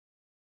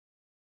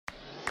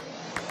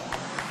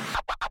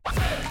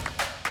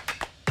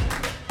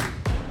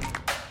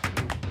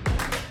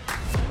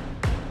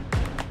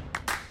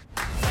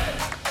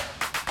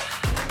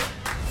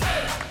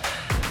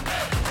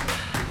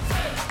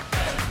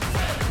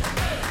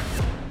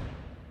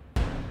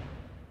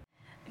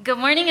Good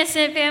morning,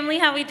 Ascent family.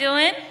 How we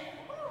doing?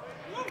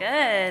 Good.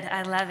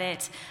 I love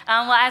it.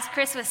 Well, as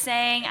Chris was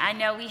saying, I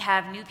know we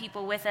have new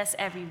people with us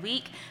every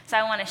week, so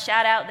I want to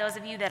shout out those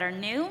of you that are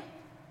new.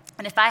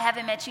 And if I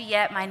haven't met you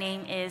yet, my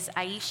name is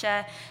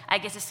Aisha. I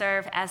get to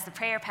serve as the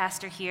prayer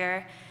pastor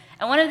here.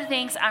 And one of the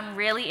things I'm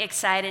really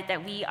excited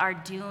that we are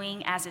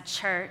doing as a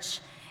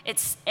church,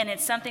 it's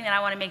something that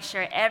I want to make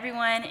sure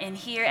everyone in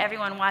here,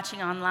 everyone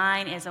watching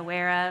online is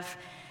aware of.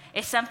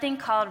 It's something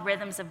called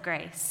Rhythms of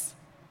Grace.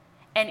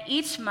 And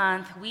each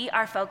month, we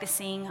are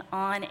focusing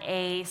on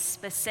a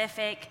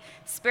specific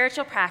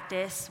spiritual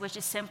practice, which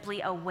is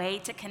simply a way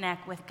to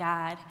connect with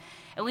God.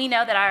 And we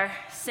know that our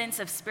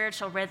sense of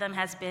spiritual rhythm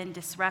has been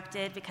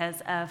disrupted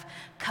because of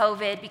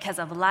COVID, because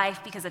of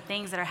life, because of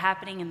things that are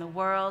happening in the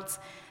world,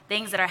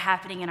 things that are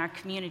happening in our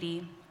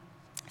community.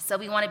 So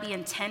we want to be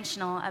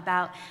intentional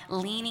about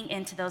leaning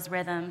into those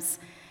rhythms.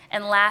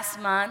 And last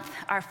month,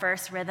 our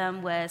first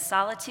rhythm was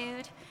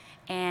solitude.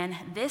 And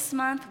this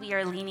month, we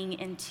are leaning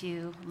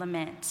into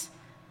lament.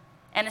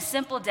 And a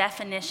simple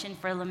definition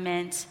for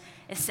lament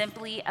is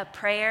simply a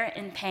prayer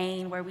in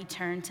pain where we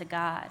turn to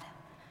God.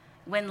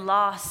 When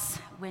loss,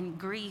 when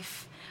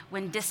grief,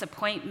 when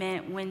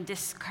disappointment, when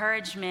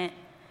discouragement,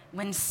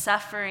 when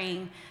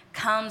suffering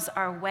comes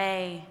our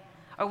way,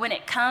 or when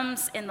it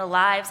comes in the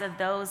lives of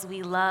those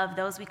we love,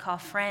 those we call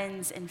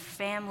friends and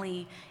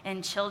family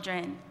and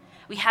children,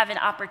 we have an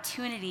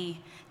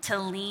opportunity to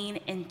lean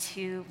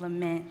into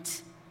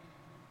lament.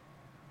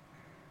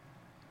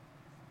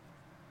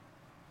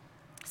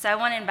 So I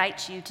want to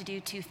invite you to do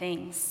two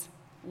things.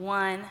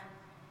 One,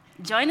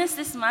 join us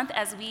this month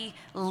as we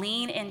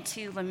lean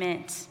into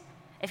lament.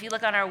 If you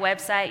look on our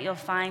website, you'll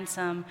find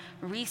some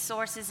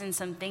resources and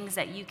some things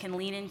that you can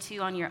lean into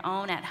on your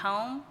own at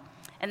home.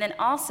 And then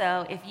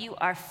also, if you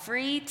are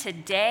free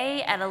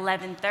today at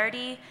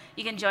 11:30,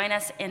 you can join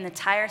us in the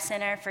Tire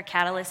Center for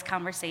Catalyst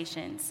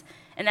Conversations.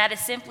 And that is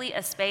simply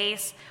a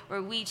space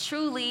where we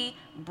truly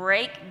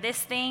break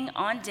this thing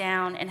on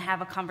down and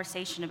have a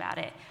conversation about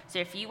it. So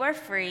if you are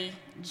free,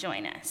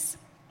 join us.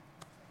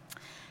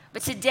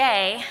 But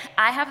today,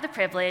 I have the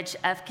privilege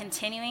of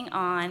continuing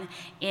on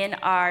in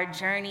our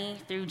Journey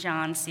Through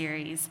John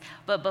series.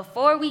 But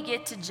before we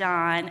get to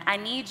John, I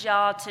need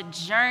y'all to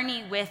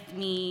journey with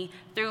me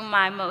through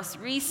my most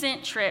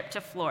recent trip to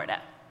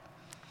Florida.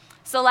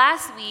 So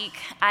last week,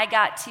 I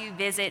got to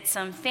visit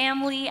some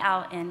family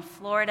out in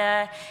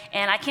Florida,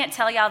 and I can't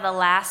tell y'all the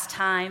last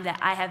time that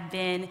I have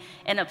been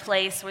in a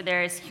place where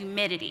there is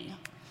humidity.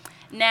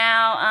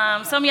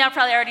 Now, some of y'all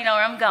probably already know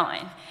where I'm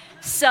going.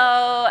 So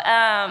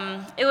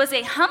it was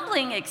a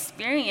humbling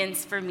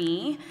experience for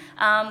me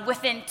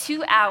within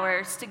 2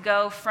 hours to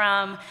go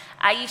from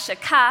Aisha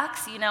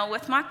Cox,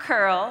 with my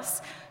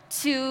curls,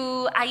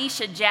 to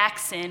Aisha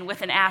Jackson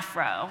with an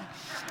afro.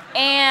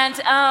 And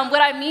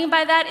what I mean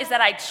by that is that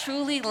I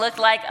truly looked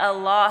like a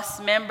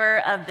lost member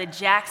of the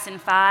Jackson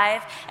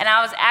 5, and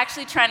I was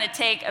actually trying to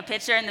take a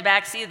picture in the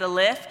backseat of the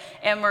Lyft,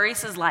 and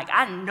Maurice's like,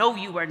 I know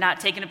you were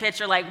not taking a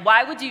picture. Like,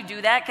 why would you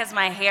do that? Because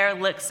my hair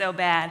looked so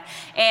bad.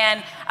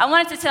 And I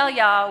wanted to tell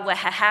y'all what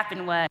had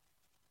happened was,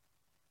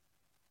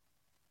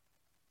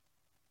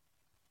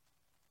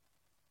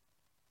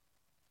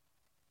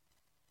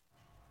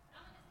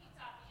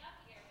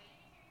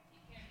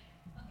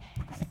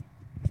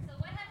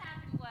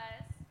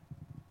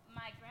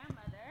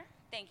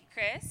 thank you,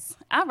 Chris.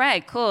 All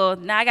right, cool.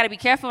 Now I got to be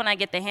careful when I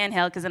get the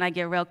handheld because then I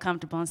get real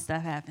comfortable and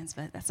stuff happens,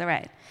 but that's all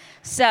right.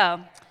 So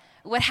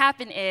what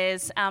happened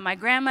is my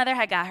grandmother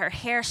had got her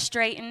hair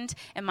straightened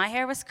and my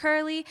hair was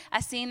curly.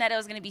 I seen that it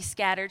was going to be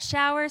scattered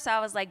showers, so I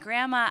was like,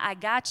 Grandma, I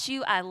got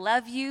you. I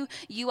love you.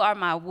 You are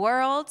my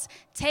world.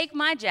 Take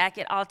my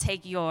jacket. I'll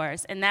take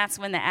yours. And that's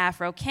when the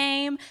afro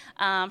came.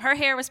 Her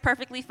hair was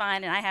perfectly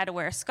fine and I had to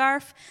wear a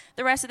scarf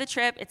the rest of the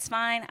trip. It's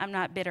fine. I'm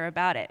not bitter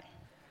about it.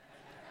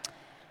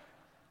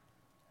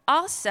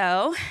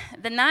 Also,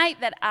 the night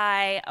that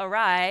I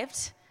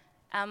arrived,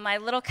 my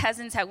little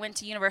cousins had went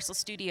to Universal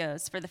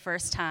Studios for the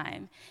first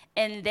time,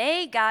 and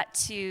they got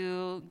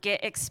to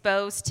get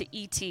exposed to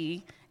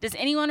E.T. Does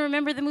anyone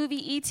remember the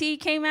movie E.T.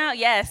 came out?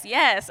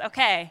 Yes,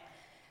 okay.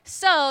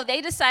 So they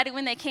decided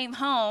when they came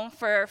home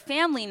for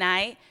family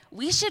night,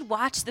 we should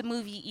watch the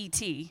movie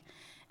E.T.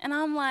 And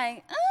I'm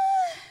like,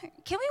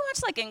 can we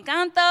watch like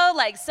Encanto,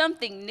 like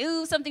something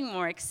new, something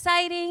more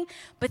exciting?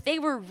 But they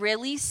were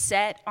really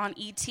set on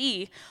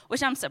E.T.,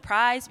 which I'm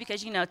surprised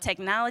because,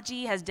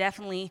 technology has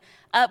definitely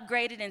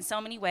upgraded in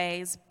so many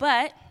ways.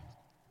 But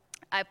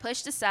I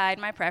pushed aside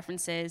my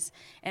preferences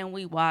and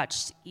we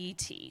watched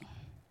E.T.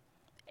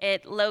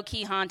 It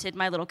low-key haunted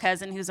my little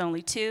cousin who's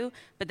only 2,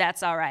 but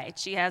that's all right.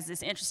 She has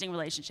this interesting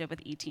relationship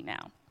with E.T.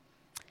 now.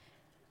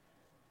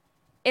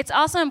 It's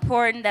also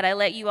important that I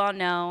let you all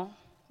know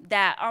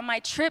that on my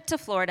trip to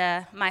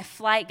Florida, my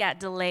flight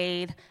got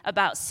delayed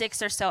about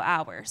 6 or so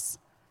hours.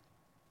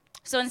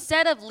 So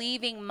instead of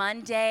leaving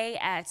Monday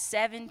at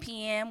 7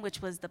 p.m.,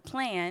 which was the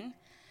plan,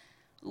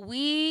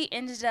 we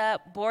ended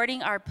up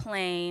boarding our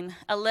plane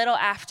a little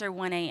after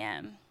 1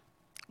 a.m.,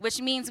 which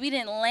means we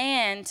didn't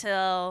land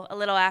till a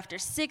little after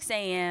 6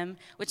 a.m.,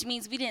 which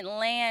means we didn't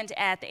land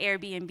at the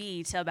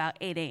Airbnb till about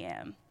 8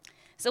 a.m.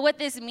 So what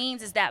this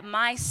means is that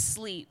my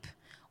sleep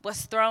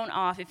was thrown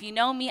off. If you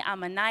know me,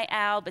 I'm a night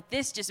owl, but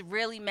this just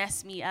really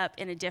messed me up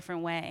in a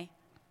different way.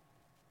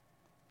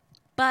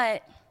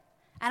 But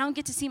I don't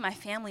get to see my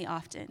family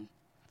often.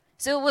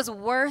 So it was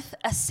worth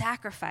a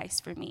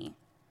sacrifice for me.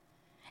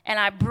 And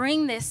I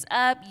bring this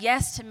up,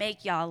 yes, to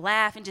make y'all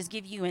laugh and just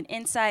give you an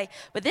insight,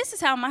 but this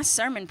is how my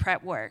sermon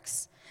prep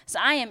works. So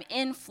I am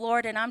in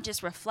Florida and I'm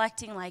just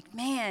reflecting like,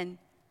 man,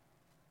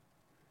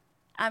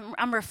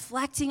 I'm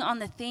reflecting on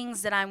the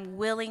things that I'm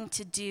willing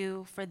to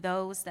do for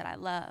those that I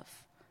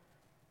love.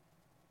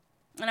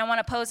 And I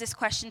want to pose this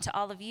question to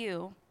all of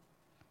you.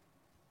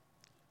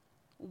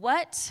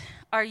 What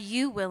are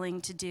you willing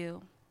to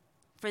do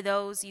for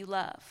those you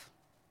love?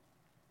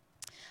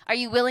 Are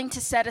you willing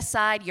to set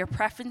aside your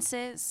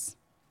preferences,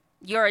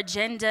 your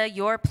agenda,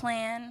 your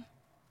plan?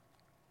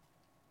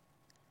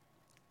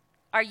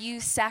 Are you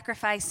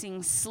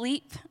sacrificing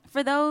sleep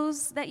for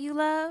those that you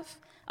love?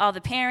 All the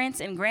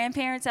parents and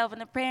grandparents, helping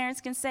the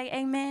parents can say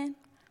amen.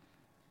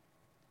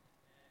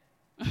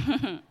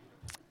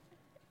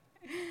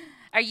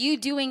 Are you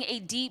doing a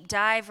deep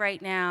dive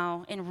right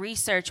now in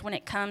research when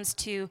it comes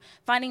to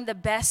finding the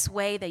best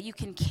way that you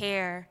can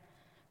care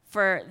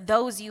for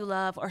those you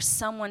love or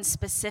someone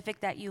specific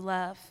that you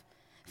love?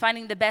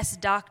 Finding the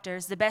best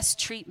doctors, the best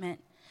treatment,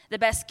 the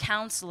best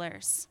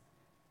counselors,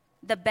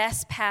 the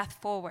best path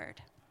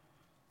forward.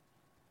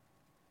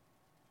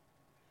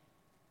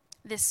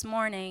 This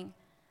morning,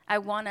 I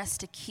want us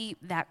to keep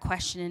that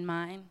question in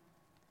mind.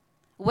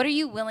 What are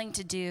you willing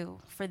to do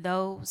for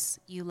those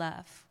you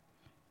love?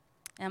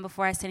 And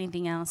before I say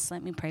anything else,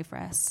 let me pray for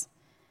us.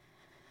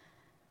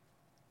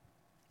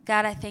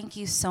 God, I thank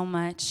you so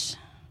much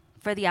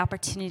for the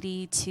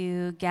opportunity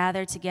to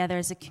gather together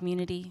as a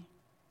community,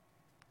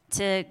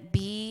 to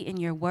be in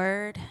your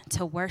word,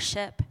 to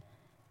worship,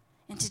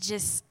 and to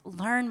just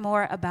learn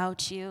more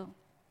about you.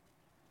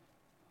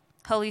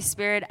 Holy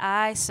Spirit,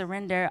 I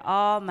surrender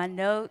all my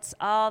notes,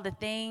 all the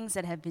things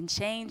that have been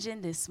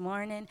changing this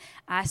morning.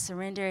 I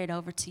surrender it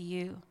over to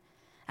you.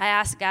 I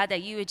ask, God,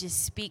 that you would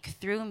just speak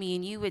through me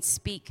and you would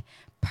speak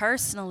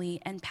personally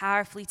and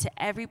powerfully to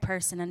every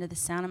person under the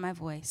sound of my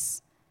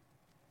voice.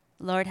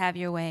 Lord, have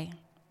your way.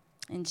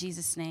 In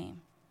Jesus'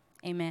 name,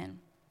 amen.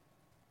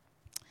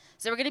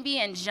 So we're going to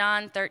be in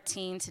John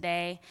 13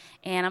 today,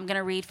 and I'm going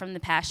to read from the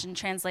Passion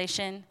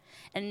Translation.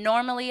 And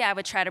normally I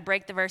would try to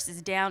break the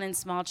verses down in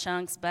small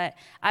chunks, but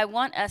I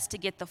want us to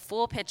get the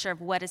full picture of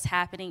what is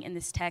happening in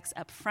this text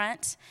up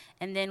front,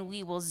 and then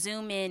we will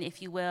zoom in,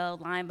 if you will,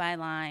 line by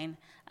line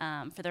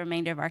for the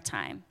remainder of our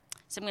time.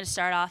 So I'm going to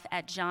start off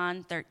at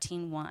John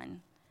 13:1.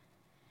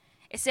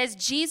 It says,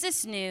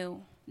 Jesus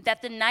knew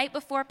that the night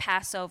before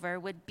Passover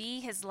would be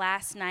his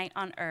last night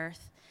on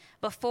earth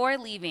before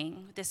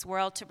leaving this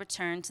world to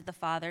return to the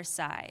Father's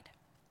side.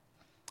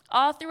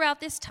 All throughout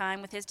this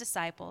time with his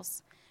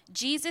disciples,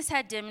 Jesus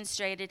had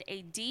demonstrated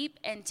a deep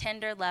and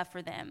tender love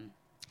for them,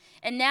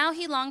 and now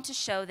he longed to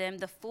show them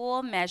the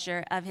full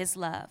measure of his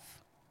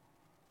love.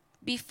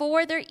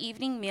 Before their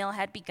evening meal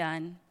had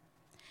begun,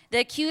 the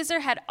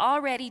accuser had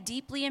already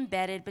deeply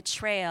embedded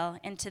betrayal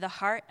into the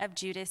heart of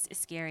Judas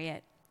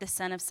Iscariot, the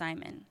son of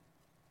Simon.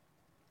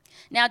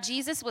 Now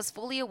Jesus was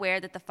fully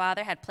aware that the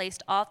Father had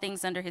placed all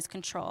things under his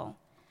control,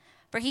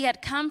 for he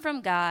had come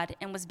from God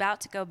and was about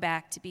to go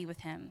back to be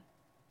with him.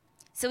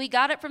 So he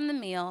got up from the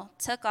meal,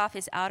 took off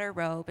his outer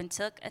robe, and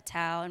took a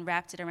towel and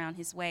wrapped it around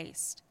his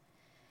waist.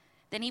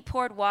 Then he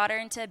poured water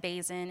into a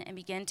basin and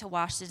began to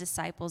wash the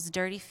disciples'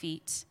 dirty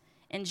feet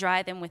and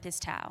dry them with his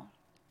towel.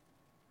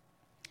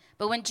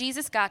 But when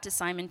Jesus got to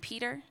Simon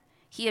Peter,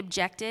 he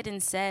objected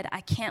and said,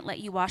 "I can't let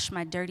you wash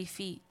my dirty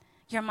feet.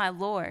 You're my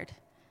Lord."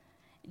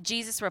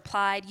 Jesus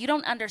replied, "You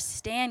don't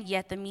understand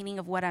yet the meaning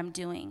of what I'm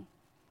doing,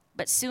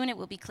 but soon it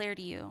will be clear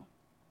to you."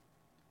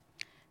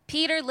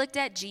 Peter looked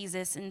at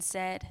Jesus and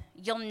said,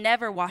 "You'll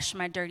never wash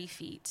my dirty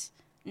feet,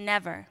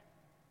 never."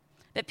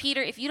 "But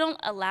Peter, if you don't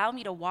allow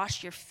me to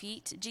wash your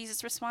feet,"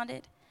 Jesus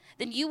responded,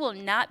 "then you will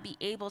not be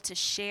able to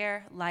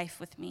share life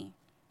with me."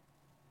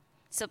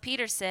 So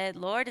Peter said,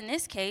 "Lord, in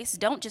this case,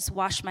 don't just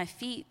wash my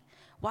feet,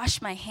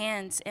 wash my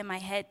hands and my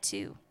head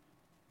too."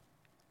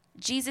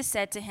 Jesus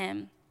said to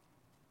him,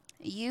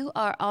 "You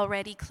are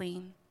already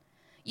clean.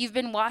 You've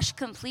been washed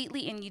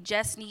completely and you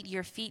just need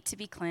your feet to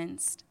be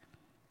cleansed.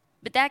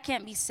 But that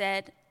can't be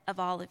said of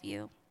all of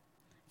you."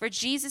 For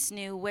Jesus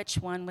knew which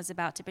one was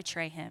about to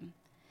betray him.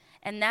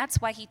 And that's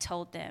why he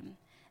told them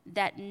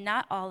that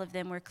not all of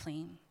them were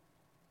clean.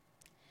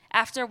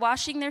 After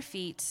washing their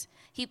feet,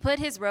 he put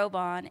his robe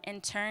on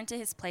and turned to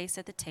his place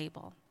at the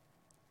table.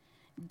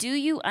 "Do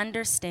you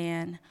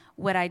understand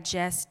what I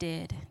just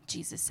did?"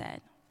 Jesus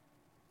said.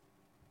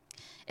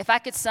 If I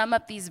could sum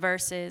up these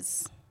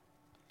verses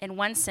in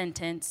one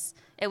sentence,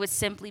 it would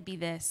simply be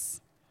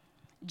this: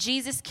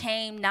 Jesus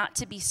came not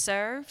to be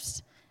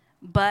served,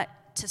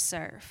 but to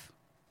serve.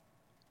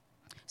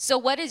 So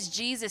what is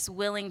Jesus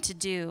willing to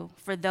do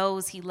for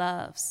those he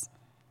loves?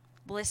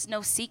 Well, it's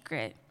no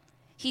secret.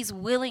 He's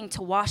willing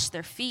to wash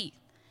their feet.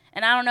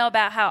 And I don't know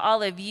about how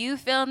all of you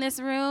feel in this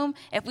room.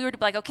 If we were to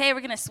be like, okay, we're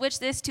going to switch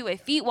this to a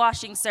feet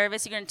washing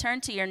service, you're going to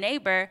turn to your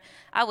neighbor,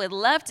 I would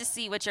love to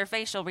see what your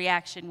facial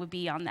reaction would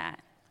be on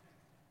that.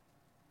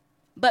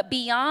 But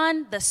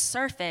beyond the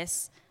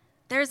surface,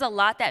 there's a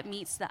lot that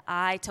meets the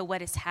eye to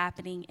what is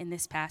happening in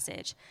this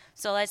passage.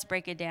 So let's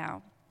break it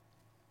down.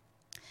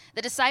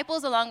 The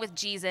disciples, along with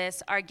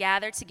Jesus, are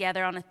gathered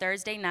together on a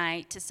Thursday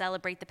night to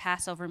celebrate the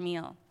Passover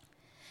meal.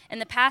 And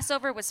the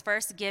Passover was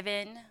first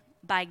given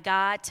by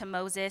God to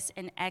Moses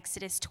in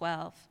Exodus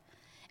 12.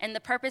 And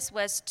the purpose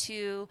was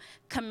to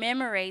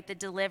commemorate the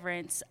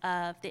deliverance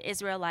of the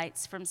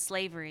Israelites from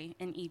slavery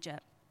in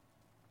Egypt.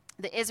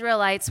 The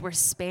Israelites were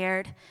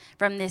spared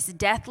from this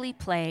deathly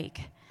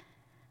plague.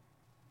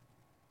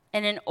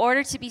 And in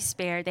order to be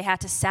spared, they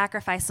had to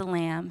sacrifice a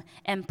lamb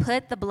and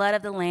put the blood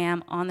of the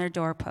lamb on their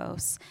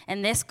doorposts.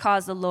 And this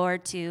caused the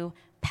Lord to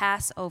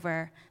pass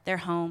over their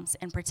homes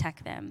and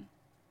protect them.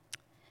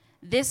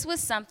 This was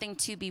something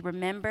to be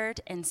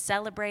remembered and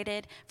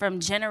celebrated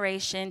from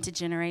generation to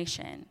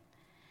generation.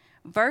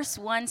 Verse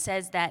 1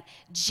 says that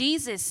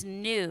Jesus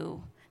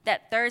knew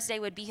that Thursday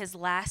would be his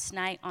last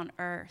night on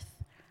earth.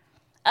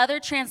 Other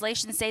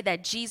translations say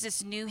that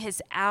Jesus knew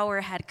his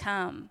hour had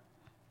come.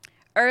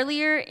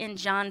 Earlier in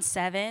John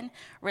 7,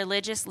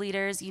 religious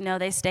leaders,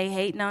 they stay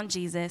hating on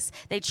Jesus.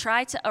 They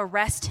tried to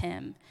arrest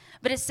him,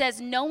 but it says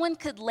no one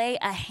could lay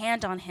a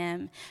hand on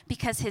him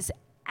because his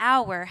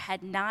hour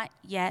had not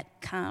yet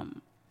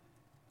come.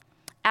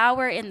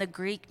 Hour in the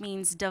Greek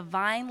means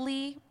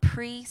divinely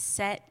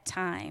preset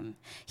time.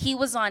 He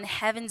was on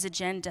heaven's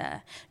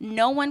agenda.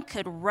 No one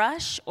could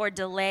rush or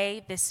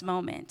delay this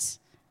moment.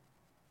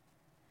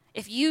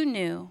 If you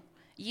knew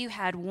you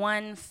had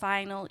one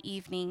final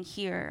evening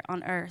here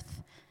on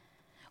earth,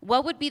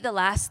 what would be the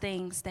last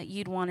things that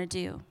you'd want to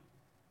do?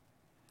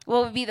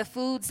 What would be the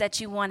foods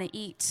that you want to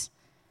eat?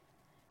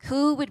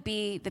 Who would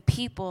be the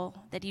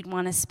people that you'd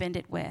want to spend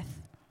it with?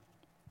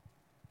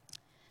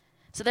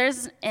 So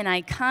there's an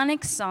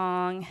iconic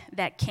song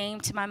that came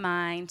to my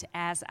mind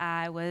as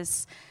I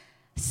was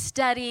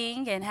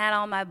studying and had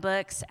all my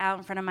books out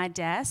in front of my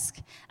desk.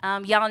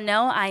 Y'all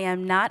know I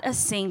am not a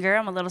singer.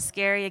 I'm a little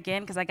scary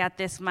again because I got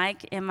this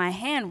mic in my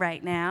hand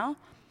right now.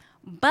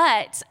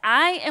 But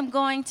I am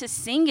going to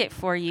sing it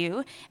for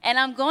you, and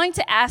I'm going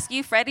to ask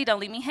you, Freddie, don't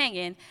leave me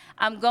hanging.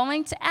 I'm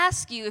going to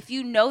ask you if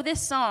you know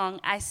this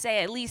song. I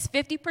say at least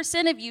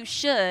 50% of you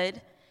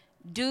should.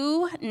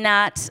 Do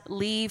not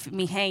leave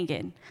me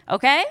hanging,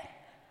 okay?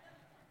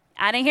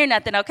 I didn't hear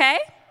nothing, okay?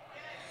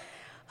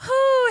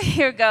 Whew,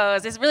 here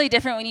goes. It's really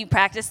different when you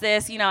practice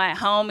this, at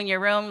home in your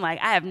room. Like,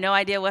 I have no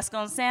idea what's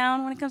going to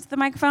sound when it comes to the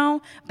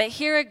microphone. But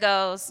here it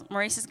goes.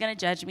 Maurice is going to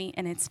judge me,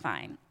 and it's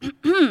fine.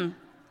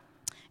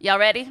 Y'all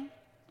ready?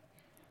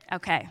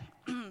 Okay.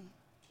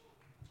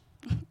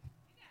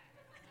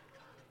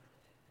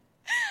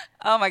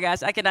 Oh, my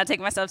gosh. I cannot take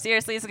myself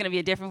seriously. It's going to be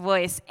a different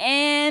voice.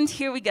 And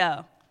here we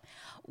go.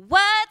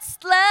 What's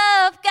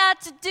love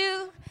got to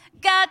do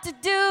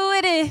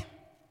with it?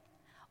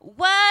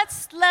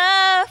 What's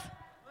love?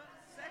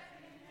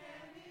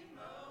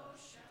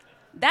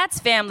 That's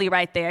family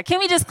right there. Can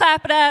we just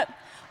clap it up?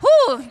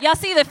 Whoo, y'all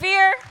see the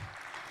fear?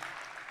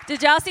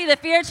 Did y'all see the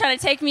fear trying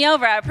to take me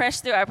over? I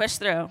pushed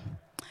through.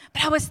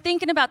 But I was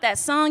thinking about that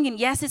song, and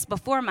yes, it's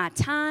before my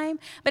time,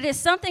 but it's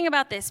something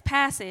about this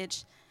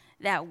passage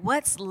that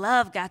what's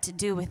love got to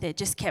do with it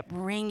just kept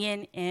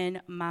ringing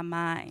in my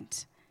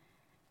mind.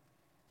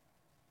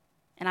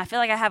 And I feel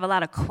like I have a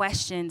lot of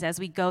questions as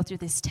we go through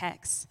this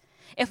text.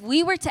 If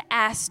we were to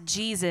ask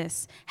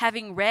Jesus,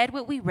 having read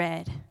what we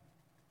read,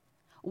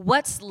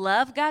 what's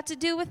love got to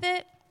do with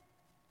it?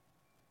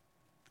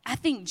 I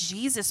think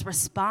Jesus'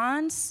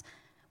 response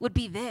would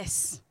be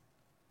this: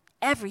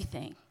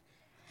 everything.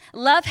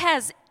 Love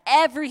has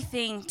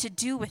everything to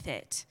do with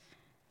it.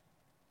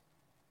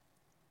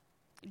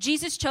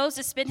 Jesus chose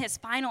to spend his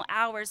final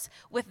hours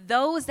with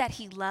those that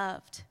he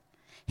loved.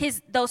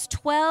 Those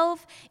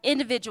 12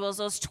 individuals,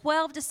 those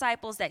 12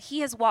 disciples that he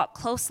has walked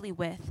closely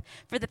with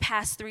for the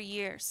past 3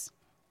 years.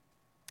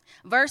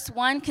 Verse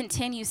 1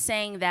 continues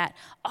saying that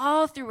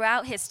all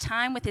throughout his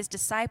time with his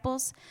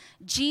disciples,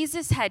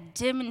 Jesus had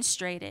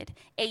demonstrated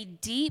a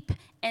deep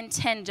and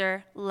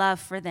tender love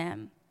for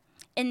them,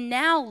 and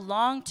now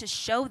longed to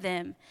show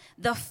them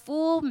the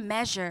full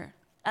measure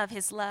of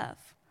his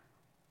love.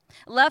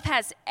 Love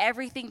has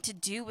everything to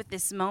do with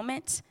this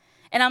moment.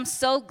 And I'm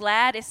so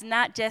glad it's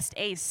not just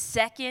a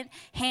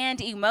second-hand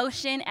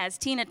emotion, as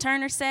Tina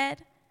Turner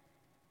said.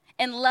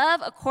 And love,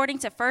 according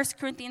to 1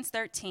 Corinthians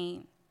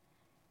 13,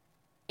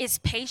 is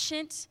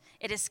patient,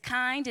 it is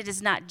kind, it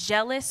is not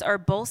jealous or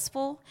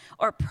boastful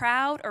or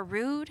proud or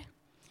rude.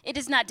 It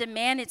does not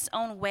demand its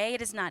own way,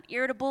 it is not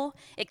irritable,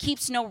 it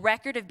keeps no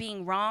record of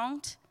being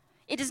wronged.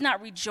 It does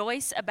not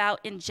rejoice about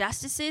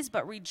injustices,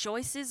 but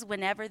rejoices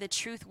whenever the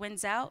truth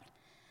wins out.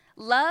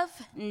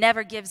 Love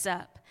never gives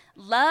up.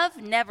 Love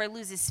never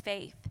loses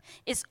faith,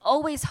 is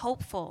always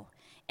hopeful,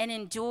 and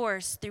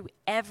endures through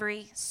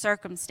every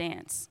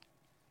circumstance.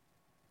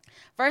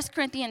 1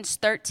 Corinthians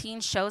 13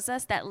 shows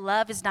us that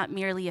love is not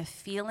merely a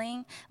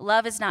feeling.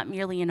 Love is not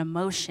merely an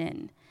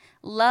emotion.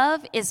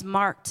 Love is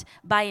marked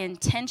by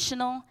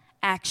intentional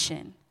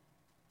action.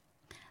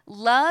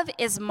 Love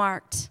is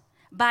marked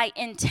by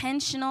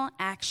intentional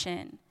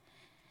action.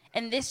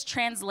 And this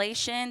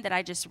translation that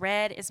I just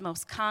read is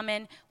most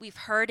common. We've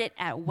heard it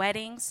at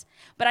weddings.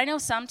 But I know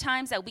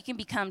sometimes that we can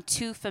become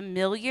too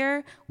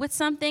familiar with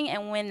something,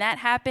 and when that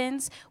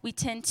happens, we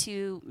tend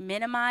to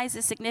minimize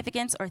the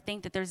significance or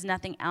think that there's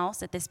nothing else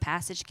that this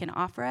passage can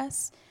offer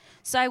us.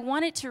 So I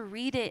wanted to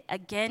read it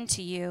again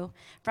to you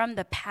from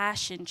the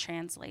Passion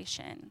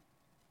Translation.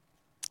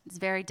 It's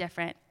very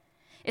different.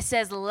 It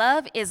says,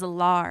 "Love is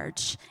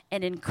large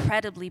and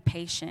incredibly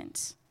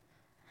patient.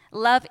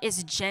 Love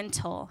is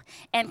gentle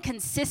and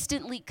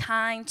consistently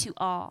kind to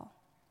all.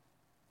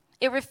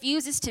 It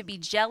refuses to be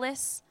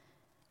jealous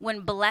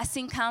when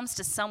blessing comes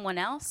to someone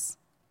else.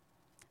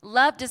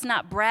 Love does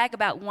not brag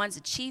about one's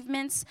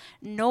achievements,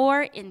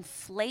 nor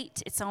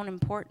inflate its own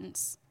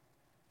importance.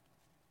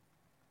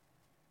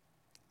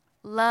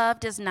 Love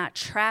does not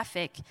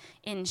traffic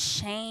in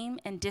shame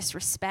and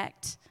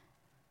disrespect,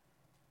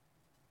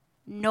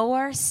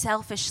 nor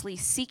selfishly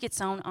seek its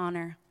own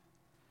honor.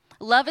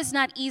 Love is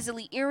not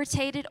easily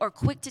irritated or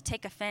quick to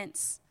take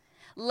offense.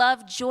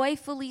 Love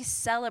joyfully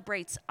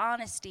celebrates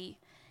honesty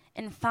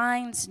and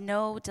finds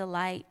no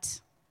delight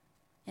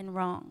in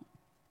wrong.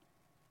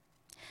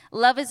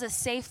 Love is a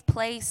safe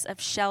place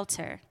of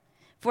shelter,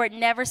 for it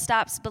never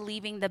stops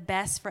believing the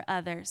best for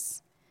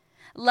others.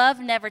 Love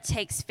never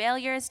takes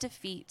failure as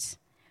defeat,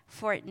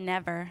 for it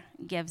never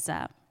gives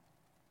up."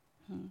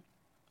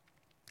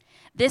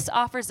 This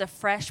offers a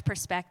fresh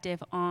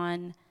perspective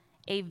on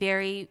a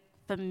very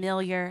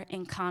familiar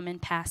and common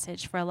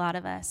passage for a lot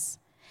of us.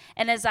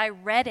 And as I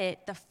read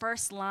it, the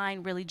first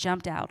line really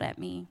jumped out at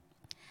me.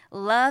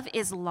 Love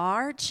is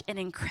large and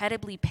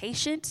incredibly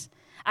patient.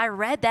 I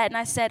read that and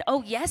I said,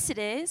 oh, yes, it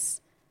is.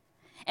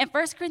 And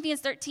 1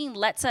 Corinthians 13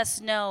 lets us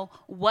know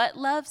what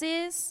love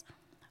is,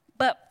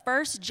 but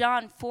 1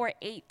 John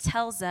 4:8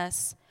 tells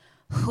us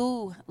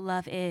who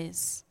love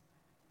is.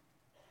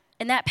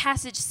 And that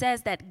passage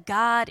says that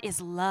God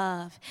is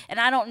love. And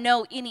I don't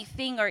know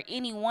anything or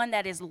anyone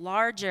that is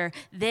larger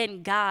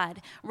than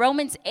God.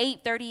 Romans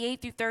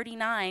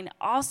 8:38-39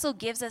 also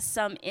gives us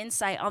some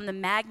insight on the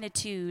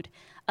magnitude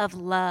of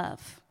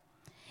love.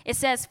 It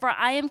says, "For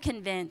I am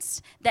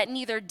convinced that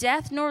neither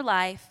death nor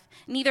life,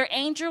 neither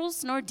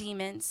angels nor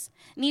demons,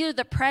 neither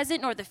the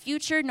present nor the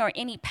future, nor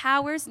any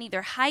powers,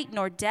 neither height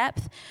nor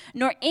depth,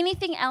 nor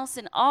anything else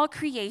in all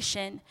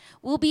creation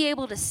will be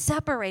able to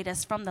separate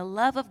us from the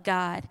love of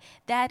God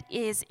that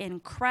is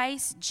in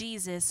Christ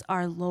Jesus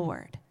our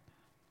Lord."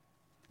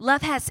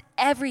 Love has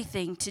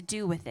everything to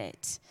do with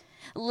it.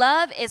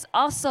 Love is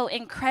also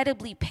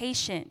incredibly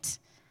patient.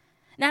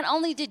 Not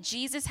only did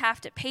Jesus have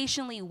to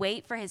patiently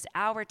wait for his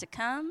hour to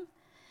come,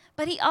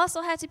 but he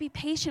also had to be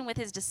patient with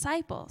his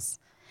disciples.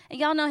 And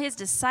y'all know his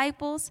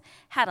disciples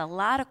had a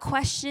lot of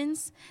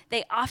questions.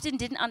 They often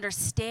didn't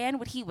understand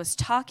what he was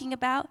talking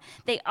about.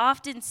 They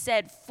often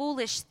said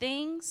foolish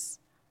things.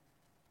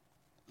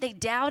 They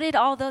doubted,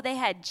 although they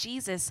had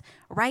Jesus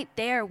right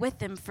there with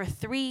them for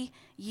 3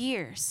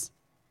 years.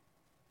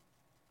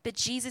 But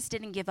Jesus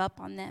didn't give up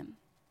on them.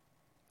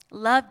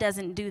 Love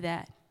doesn't do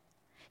that.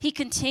 He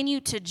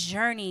continued to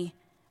journey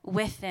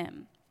with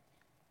them.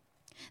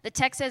 The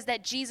text says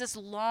that Jesus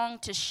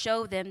longed to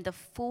show them the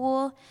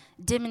full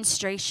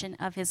demonstration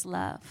of his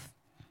love.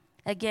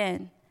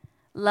 Again,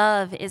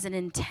 love is an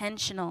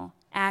intentional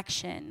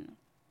action.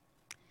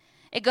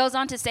 It goes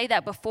on to say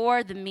that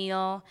before the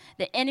meal,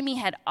 the enemy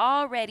had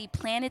already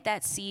planted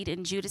that seed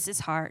in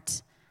Judas's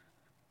heart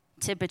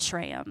to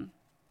betray him.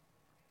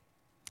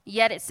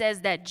 Yet it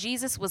says that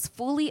Jesus was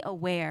fully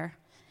aware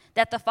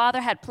that the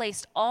Father had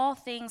placed all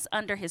things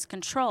under his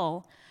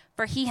control,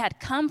 for he had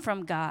come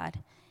from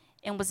God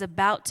and was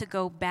about to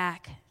go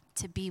back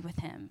to be with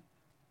him.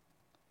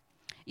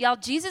 Y'all,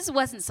 Jesus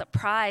wasn't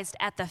surprised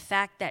at the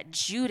fact that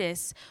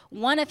Judas,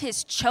 one of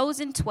his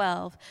chosen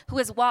 12, who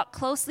has walked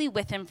closely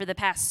with him for the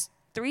past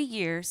 3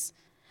 years,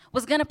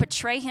 was going to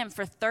betray him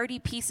for 30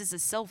 pieces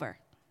of silver.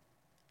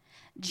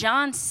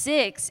 John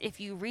 6, if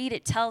you read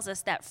it, tells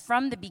us that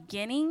from the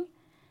beginning,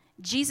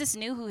 Jesus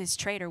knew who his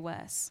traitor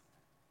was.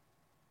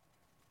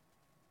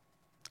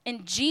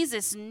 And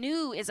Jesus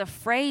knew is a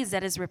phrase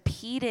that is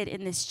repeated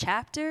in this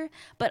chapter,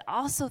 but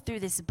also through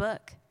this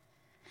book.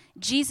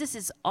 Jesus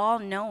is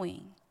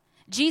all-knowing.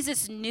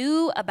 Jesus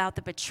knew about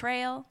the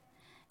betrayal,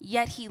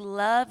 yet he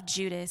loved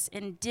Judas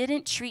and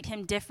didn't treat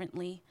him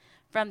differently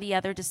from the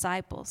other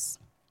disciples.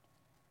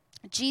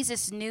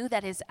 Jesus knew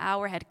that his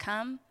hour had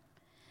come,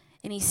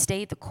 and he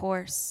stayed the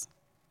course.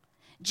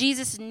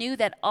 Jesus knew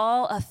that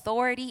all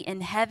authority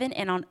in heaven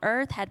and on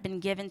earth had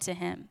been given to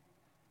him.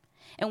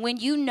 And when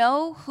you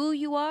know who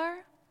you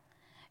are,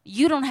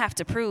 you don't have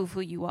to prove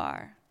who you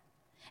are.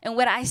 And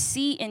what I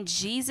see in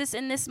Jesus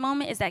in this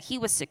moment is that he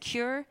was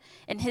secure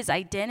in his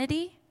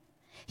identity.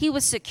 He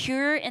was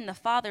secure in the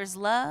Father's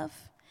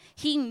love.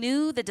 He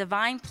knew the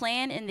divine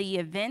plan and the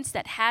events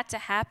that had to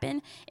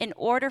happen in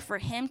order for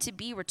him to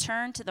be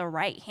returned to the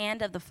right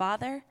hand of the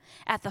Father,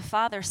 at the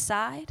Father's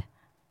side.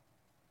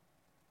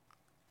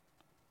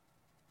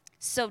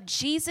 So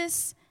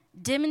Jesus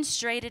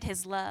demonstrated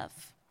his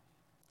love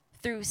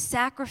through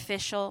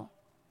sacrificial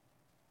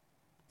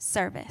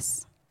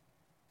service.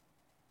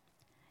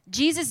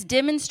 Jesus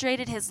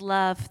demonstrated his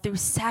love through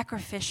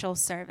sacrificial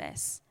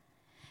service.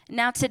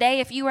 Now today,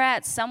 if you were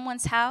at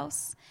someone's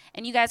house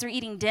and you guys were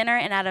eating dinner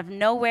and out of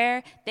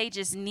nowhere, they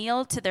just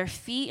kneeled to their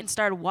feet and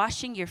started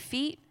washing your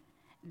feet,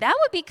 that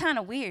would be kind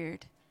of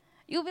weird.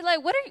 You'll be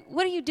like, what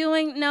are you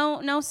doing?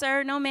 No,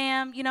 sir, no,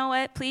 ma'am. You know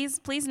what? Please,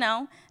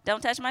 no.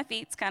 Don't touch my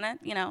feet. It's kind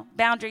of,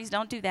 boundaries.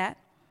 Don't do that.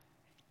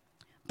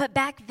 But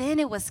back then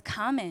it was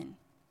common.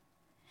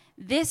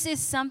 This is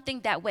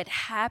something that would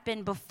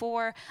happen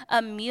before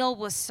a meal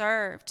was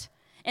served.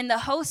 And the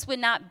host would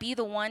not be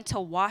the one to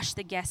wash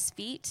the guest's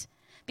feet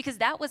because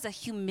that was a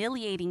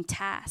humiliating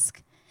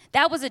task.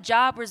 That was a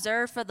job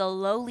reserved for the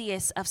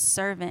lowliest of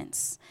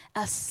servants,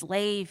 a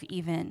slave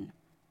even.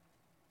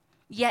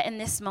 Yet in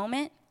this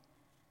moment,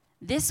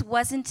 this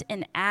wasn't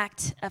an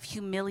act of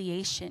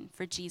humiliation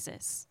for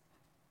Jesus.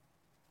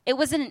 It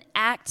was an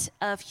act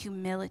of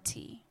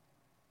humility.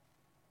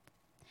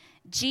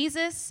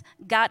 Jesus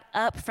got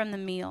up from the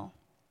meal.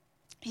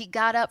 He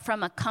got up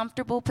from a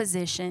comfortable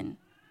position,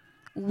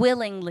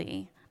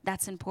 willingly,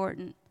 that's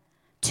important,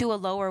 to a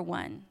lower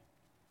one.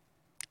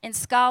 And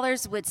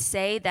scholars would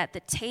say that the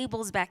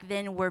tables back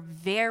then were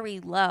very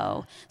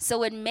low.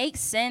 So it makes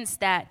sense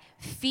that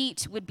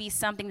feet would be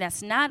something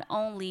that's not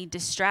only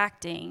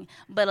distracting,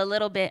 but a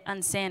little bit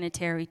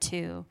unsanitary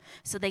too.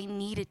 So they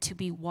needed to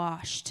be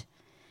washed.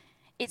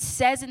 It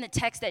says in the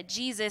text that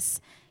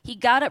Jesus, he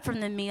got up from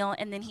the meal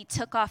and then he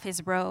took off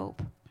his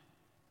robe.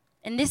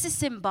 And this is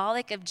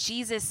symbolic of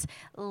Jesus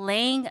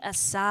laying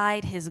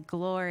aside his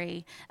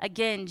glory.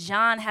 Again,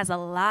 John has a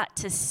lot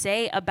to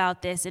say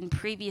about this in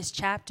previous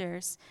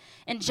chapters.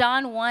 In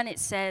John 1, it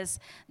says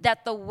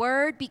that the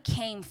Word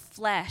became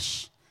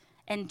flesh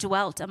and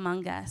dwelt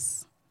among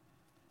us.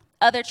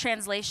 Other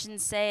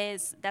translations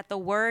says that the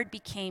Word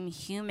became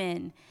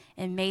human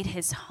and made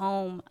his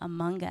home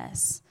among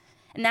us.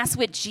 And that's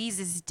what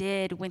Jesus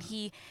did when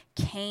he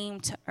came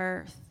to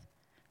earth.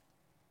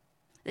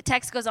 The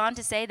text goes on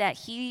to say that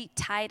he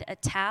tied a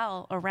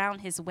towel around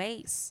his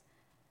waist.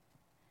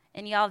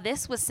 And y'all,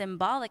 this was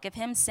symbolic of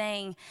him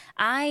saying,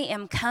 I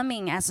am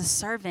coming as a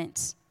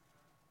servant.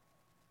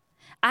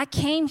 I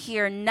came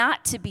here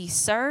not to be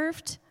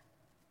served,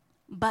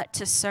 but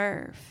to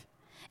serve.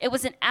 It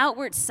was an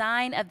outward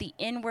sign of the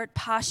inward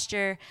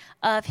posture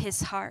of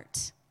his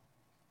heart.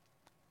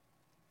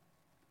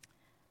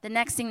 The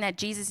next thing that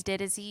Jesus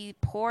did is he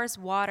pours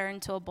water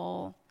into a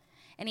bowl.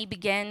 And he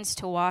begins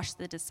to wash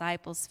the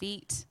disciples'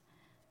 feet.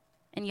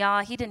 And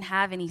y'all, he didn't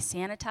have any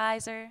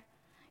sanitizer.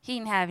 He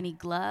didn't have any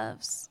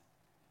gloves.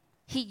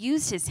 He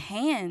used his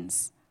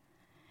hands.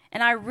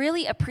 And I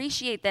really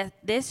appreciate that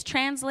this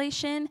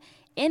translation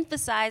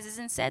emphasizes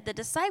and said the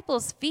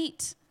disciples'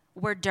 feet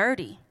were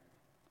dirty.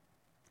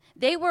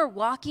 They were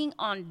walking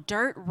on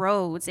dirt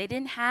roads. They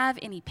didn't have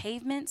any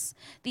pavements.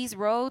 These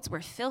roads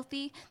were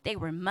filthy. They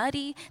were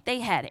muddy.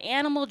 They had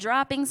animal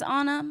droppings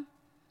on them.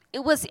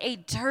 It was a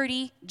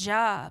dirty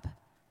job.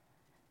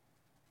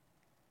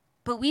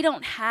 But we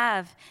don't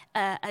have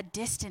a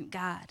distant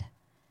God.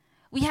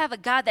 We have a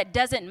God that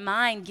doesn't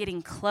mind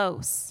getting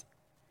close.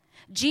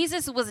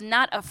 Jesus was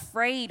not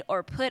afraid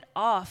or put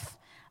off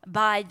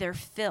by their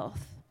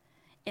filth.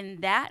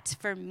 And that,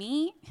 for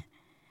me,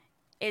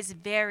 is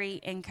very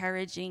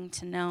encouraging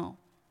to know.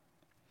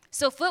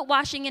 So foot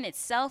washing in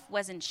itself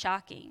wasn't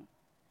shocking.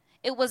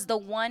 It was the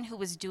one who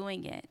was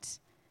doing it.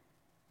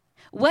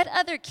 What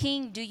other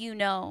king do you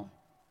know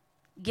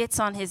gets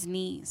on his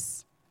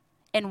knees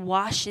and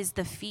washes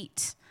the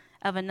feet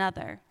of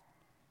another?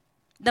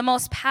 The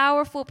most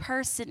powerful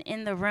person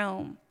in the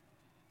room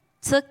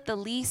took the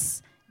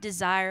least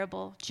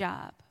desirable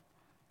job.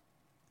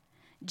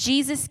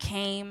 Jesus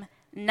came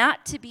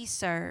not to be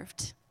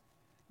served,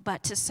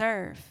 but to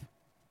serve.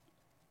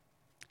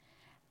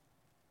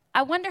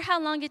 I wonder how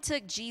long it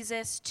took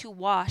Jesus to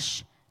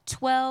wash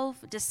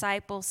 12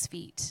 disciples'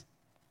 feet.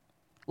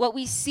 What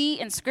we see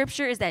in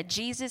Scripture is that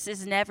Jesus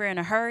is never in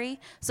a hurry.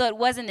 So it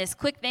wasn't this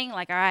quick thing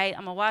like, all right,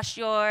 I'm going to wash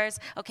yours.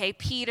 Okay,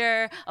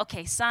 Peter.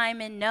 Okay,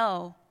 Simon.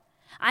 No.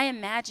 I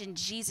imagine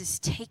Jesus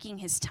taking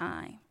his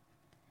time.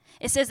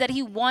 It says that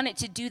he wanted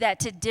to do that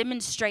to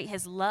demonstrate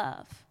his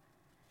love.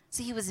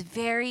 So he was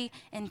very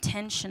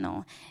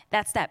intentional.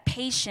 That's that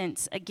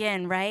patience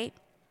again, right?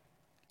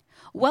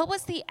 What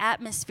was the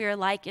atmosphere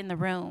like in the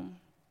room?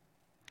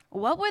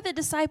 What were the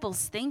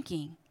disciples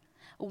thinking?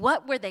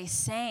 What were they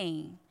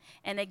saying?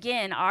 And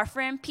again, our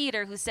friend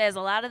Peter, who says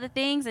a lot of the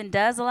things and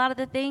does a lot of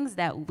the things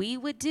that we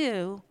would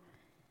do,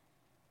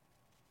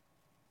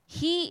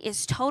 he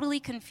is totally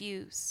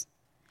confused.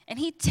 And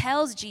he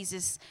tells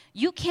Jesus,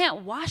 you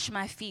can't wash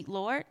my feet,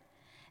 Lord.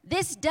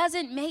 This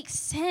doesn't make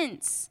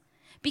sense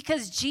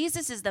because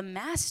Jesus is the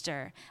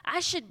master. I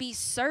should be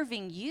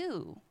serving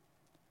you.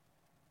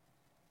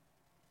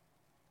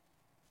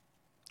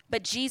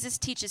 But Jesus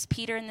teaches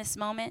Peter in this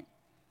moment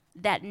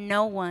that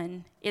no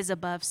one is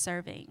above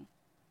serving,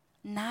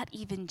 not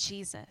even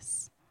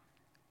Jesus.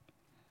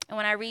 And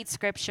when I read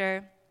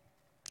scripture,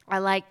 I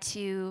like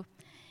to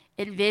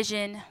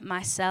envision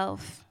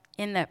myself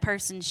in that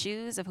person's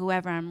shoes of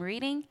whoever I'm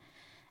reading.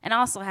 And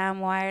also how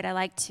I'm wired, I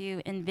like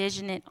to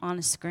envision it on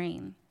a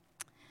screen.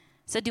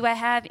 So do I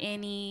have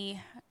any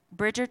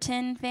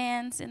Bridgerton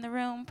fans in the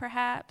room,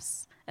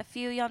 perhaps? A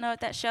few, y'all know what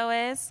that show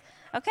is?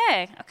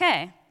 Okay.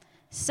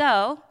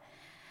 So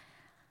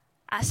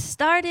I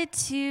started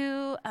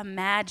to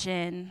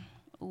imagine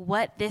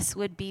what this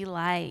would be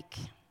like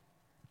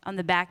on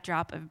the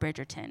backdrop of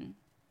Bridgerton.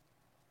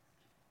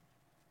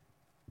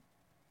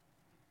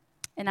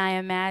 And I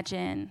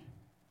imagine,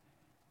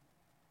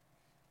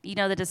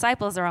 the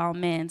disciples are all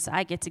men, so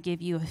I get to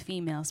give you a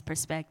female's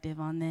perspective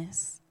on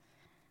this.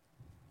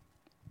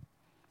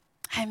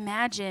 I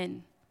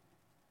imagine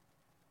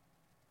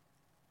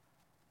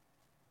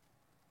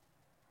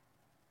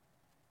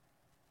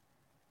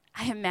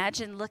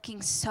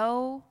looking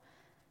so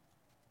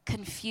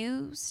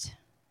confused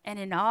and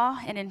in awe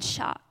and in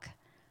shock.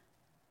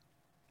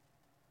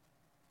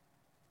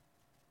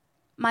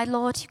 My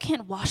Lord, you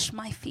can't wash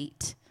my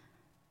feet.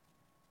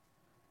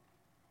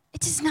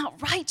 It is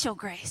not right, Your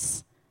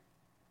Grace.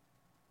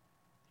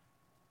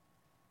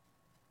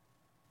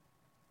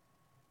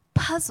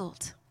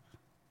 Puzzled,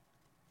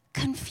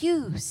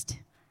 confused.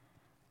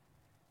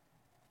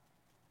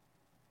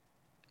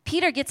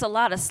 Peter gets a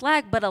lot of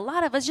slack, but a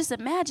lot of us just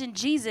imagine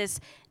Jesus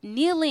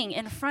kneeling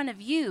in front of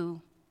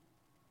you,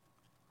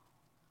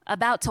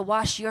 about to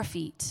wash your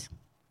feet.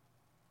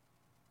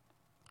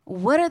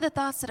 What are the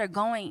thoughts that are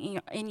going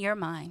in your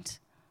mind?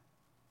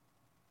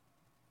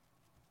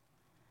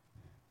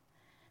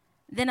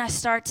 Then I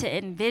start to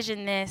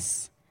envision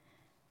this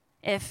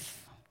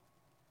if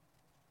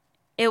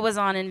it was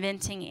on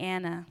Inventing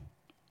Anna.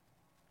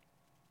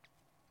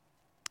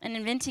 And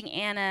Inventing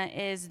Anna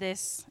is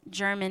this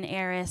German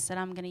heiress that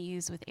I'm going to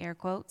use with air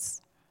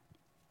quotes.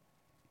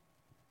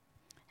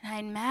 And I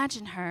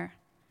imagine her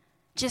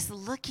just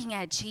looking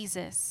at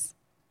Jesus,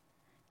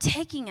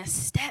 taking a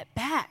step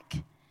back.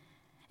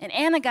 And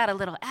Anna got a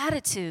little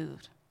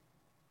attitude.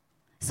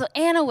 So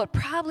Anna would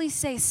probably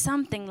say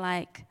something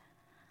like,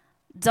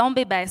 "Don't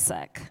be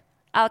basic.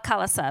 I'll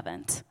call a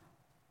servant."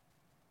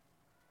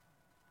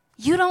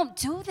 You don't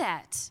do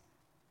that.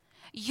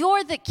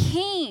 You're the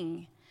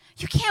king.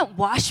 You can't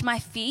wash my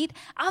feet.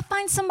 I'll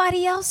find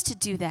somebody else to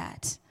do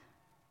that.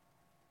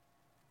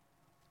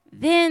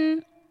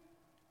 Then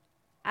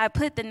I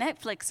put the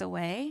Netflix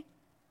away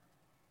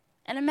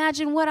and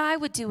imagine what I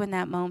would do in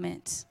that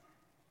moment.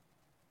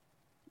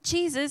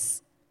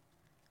 Jesus,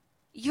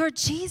 you're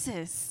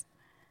Jesus.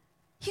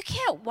 You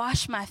can't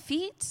wash my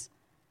feet.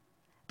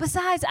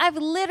 Besides, I've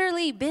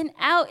literally been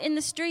out in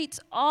the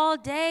streets all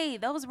day.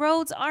 Those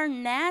roads are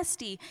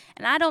nasty.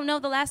 And I don't know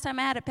the last time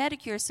I had a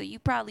pedicure, so you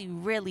probably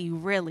really,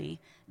 really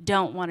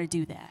don't want to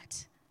do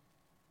that.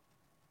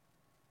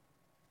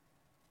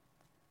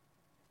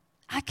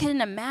 I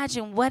couldn't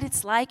imagine what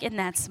it's like in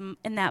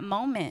that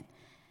moment.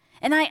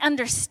 And I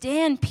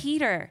understand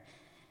Peter.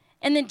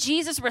 And then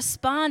Jesus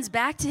responds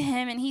back to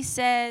him and he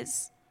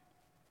says,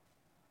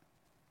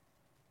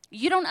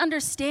 "You don't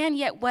understand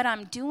yet what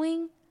I'm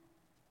doing,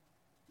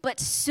 but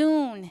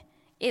soon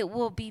it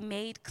will be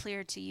made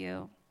clear to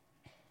you."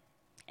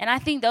 And I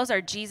think those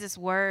are Jesus'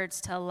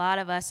 words to a lot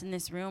of us in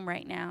this room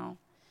right now.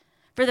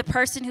 For the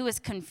person who is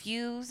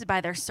confused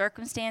by their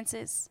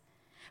circumstances,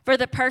 for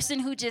the person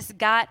who just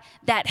got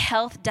that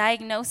health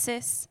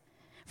diagnosis,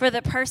 for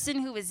the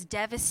person who is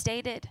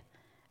devastated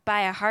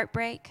by a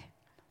heartbreak,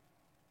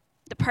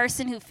 the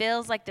person who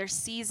feels like their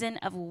season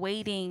of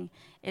waiting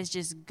is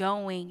just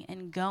going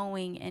and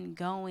going and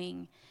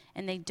going,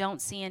 and they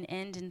don't see an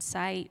end in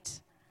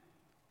sight.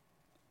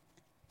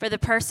 For the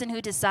person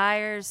who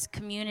desires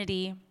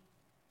community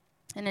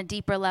in a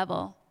deeper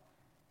level,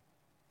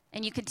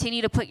 and you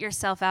continue to put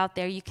yourself out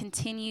there, you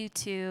continue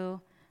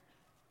to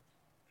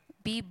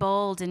be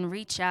bold and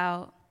reach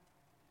out,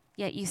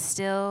 yet you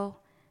still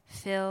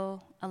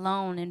feel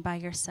alone and by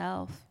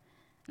yourself.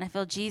 And I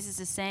feel Jesus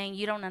is saying,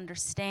 you don't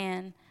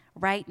understand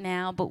right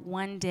now, but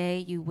one day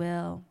you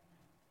will.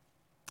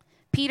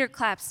 Peter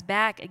claps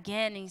back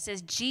again and he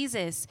says,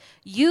 "Jesus,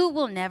 you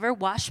will never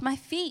wash my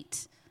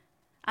feet.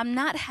 I'm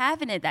not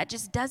having it. That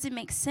just doesn't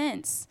make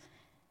sense."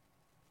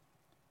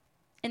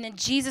 And then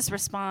Jesus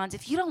responds,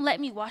 "If you don't let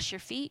me wash your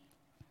feet,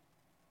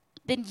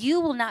 then you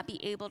will not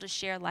be able to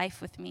share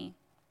life with me."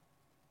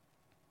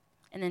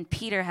 And then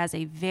Peter has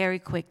a very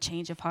quick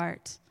change of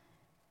heart.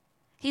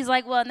 He's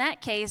like, "Well, in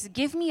that case,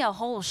 give me a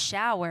whole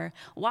shower,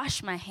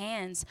 wash my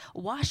hands,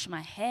 wash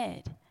my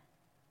head."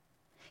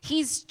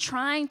 He's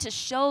trying to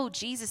show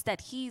Jesus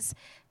that he's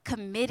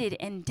committed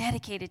and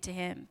dedicated to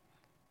him.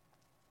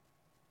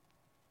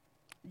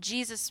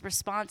 Jesus'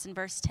 response in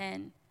verse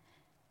 10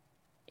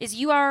 is,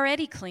 "You are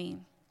already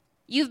clean.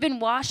 You've been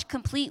washed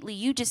completely.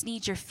 You just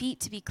need your feet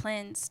to be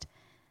cleansed."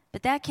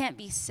 But that can't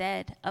be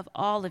said of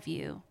all of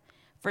you,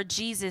 for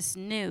Jesus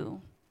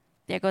knew,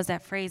 there goes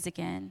that phrase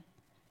again,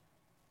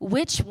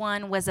 which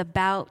one was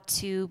about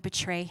to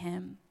betray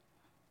him.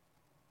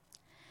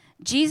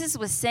 Jesus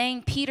was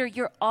saying, Peter,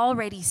 you're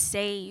already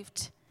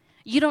saved.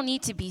 You don't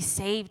need to be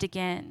saved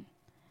again.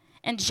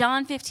 And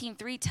John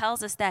 15:3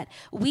 tells us that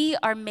we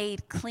are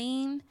made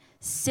clean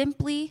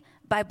simply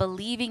by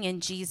believing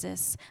in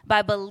Jesus,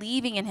 by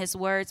believing in his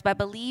words, by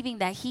believing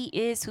that he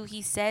is who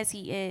he says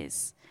he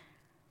is.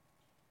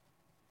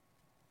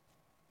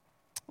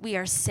 We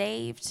are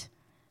saved,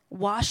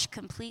 washed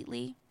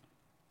completely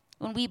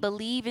when we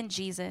believe in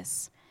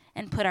Jesus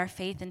and put our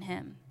faith in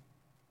him.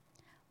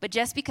 But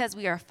just because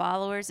we are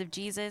followers of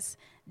Jesus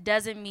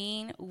doesn't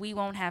mean we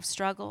won't have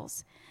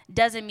struggles,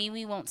 doesn't mean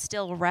we won't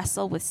still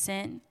wrestle with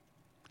sin.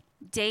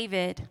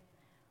 David,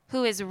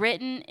 who is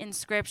written in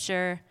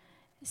Scripture,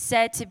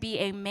 said to be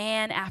a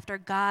man after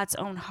God's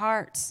own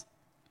heart.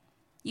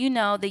 You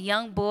know, the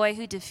young boy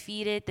who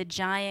defeated the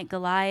giant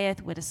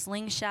Goliath with a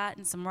slingshot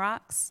and some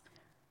rocks.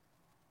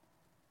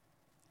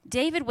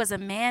 David was a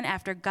man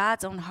after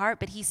God's own heart,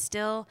 but he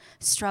still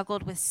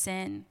struggled with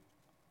sin.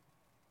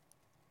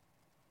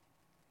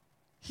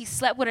 He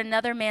slept with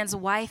another man's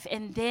wife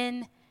and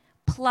then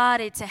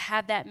plotted to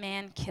have that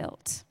man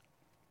killed.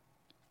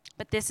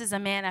 But this is a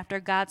man after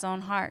God's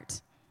own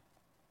heart.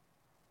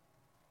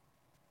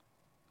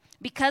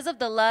 Because of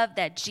the love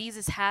that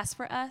Jesus has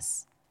for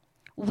us,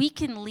 we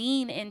can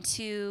lean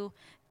into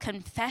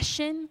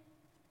confession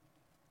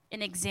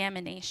and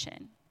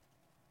examination.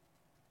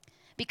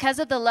 Because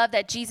of the love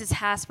that Jesus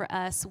has for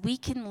us, we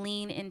can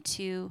lean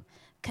into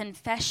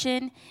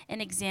confession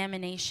and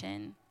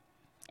examination.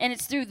 And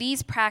it's through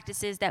these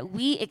practices that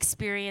we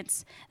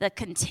experience the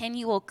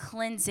continual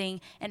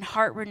cleansing and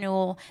heart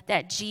renewal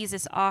that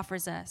Jesus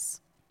offers us.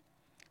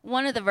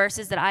 One of the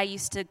verses that I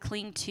used to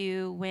cling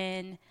to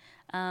when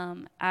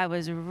I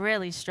was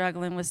really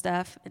struggling with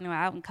stuff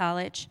out in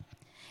college,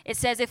 it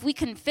says, if we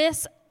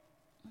confess,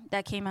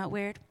 that came out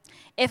weird.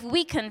 If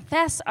we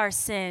confess our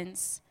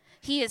sins,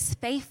 he is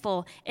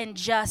faithful and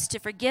just to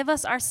forgive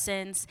us our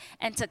sins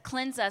and to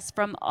cleanse us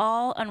from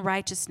all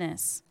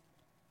unrighteousness.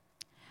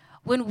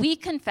 When we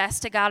confess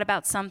to God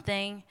about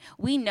something,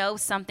 we know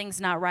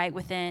something's not right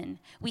within.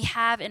 We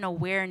have an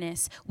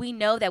awareness. We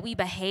know that we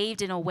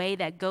behaved in a way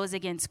that goes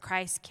against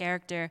Christ's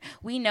character.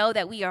 We know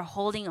that we are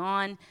holding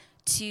on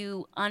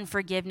to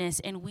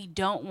unforgiveness and we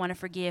don't want to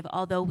forgive,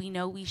 although we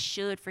know we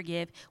should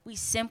forgive. We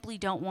simply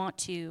don't want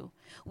to.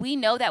 We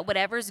know that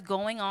whatever's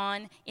going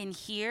on in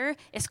here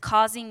is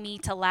causing me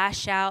to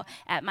lash out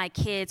at my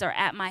kids or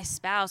at my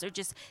spouse or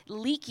just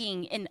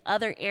leaking in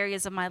other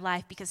areas of my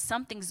life because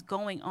something's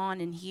going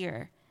on in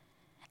here.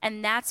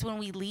 And that's when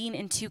we lean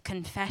into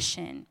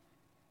confession.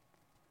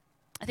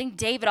 I think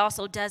David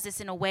also does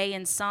this in a way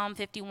in Psalm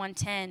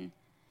 51:10.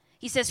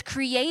 He says,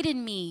 create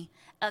in me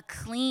a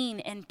clean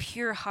and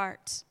pure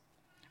heart.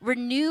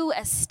 Renew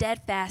a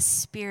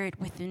steadfast spirit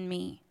within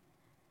me.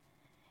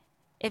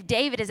 If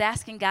David is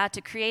asking God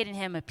to create in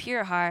him a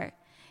pure heart,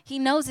 he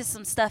knows there's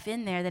some stuff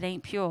in there that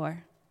ain't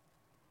pure.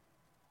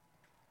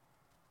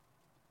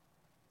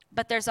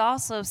 But there's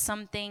also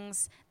some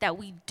things that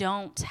we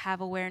don't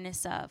have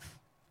awareness of.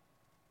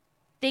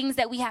 Things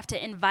that we have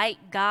to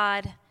invite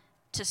God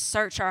to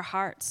search our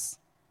hearts.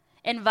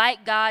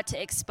 Invite God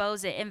to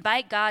expose it.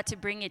 Invite God to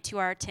bring it to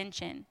our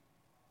attention.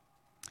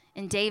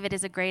 And David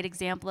is a great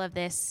example of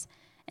this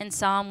in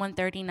Psalm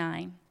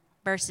 139,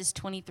 verses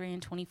 23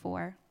 and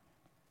 24.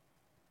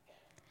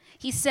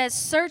 He says,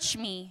 search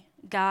me,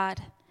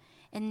 God,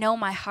 and know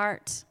my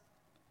heart.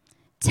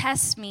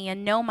 Test me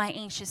and know my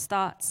anxious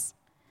thoughts.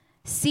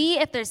 See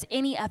if there's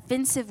any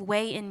offensive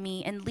way in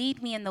me and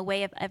lead me in the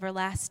way of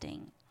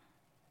everlasting.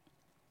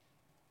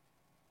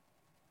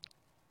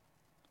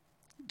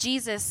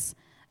 Jesus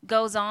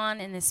goes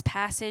on in this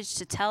passage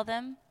to tell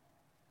them,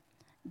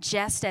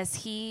 just as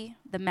he,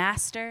 the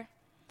master,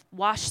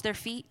 washed their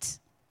feet,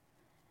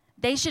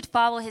 they should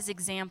follow his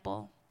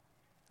example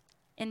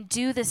and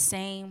do the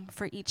same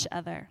for each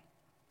other.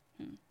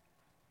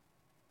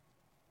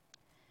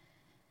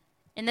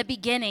 In the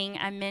beginning,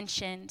 I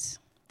mentioned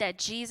that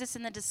Jesus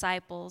and the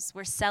disciples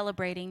were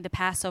celebrating the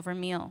Passover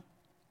meal.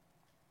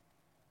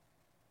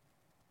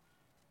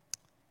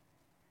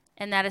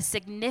 And that a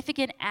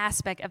significant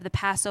aspect of the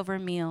Passover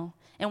meal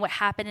and what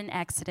happened in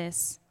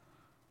Exodus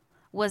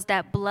was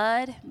that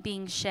blood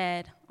being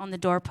shed on the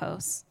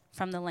doorposts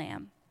from the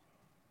lamb.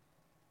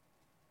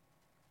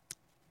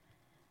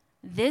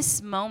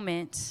 This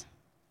moment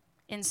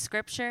in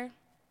Scripture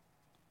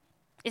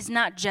is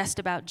not just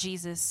about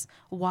Jesus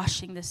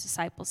washing the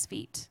disciples'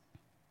 feet,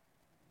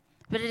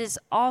 but it is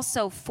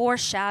also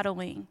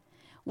foreshadowing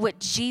what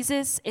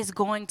Jesus is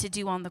going to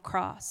do on the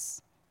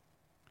cross.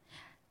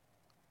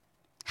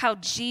 How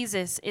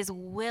Jesus is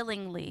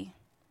willingly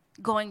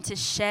going to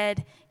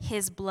shed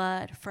his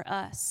blood for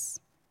us.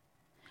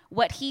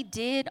 What he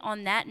did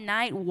on that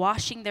night,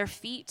 washing their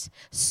feet,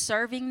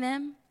 serving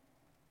them,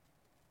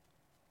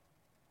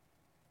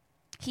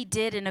 he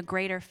did in a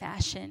greater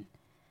fashion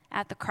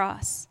at the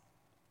cross.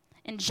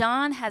 And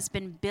John has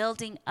been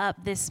building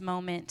up this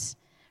moment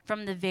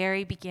from the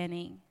very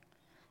beginning.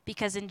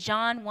 Because in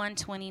John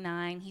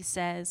 1:29, he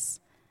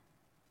says,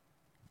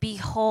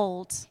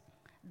 Behold,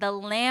 the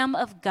Lamb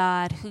of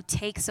God who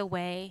takes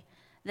away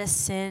the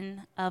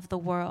sin of the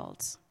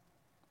world.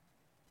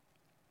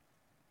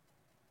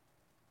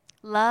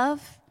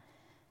 Love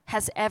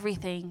has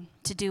everything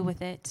to do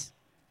with it.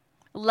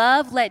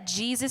 Love led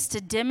Jesus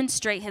to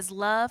demonstrate his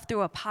love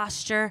through a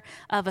posture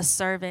of a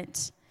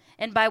servant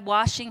and by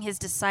washing his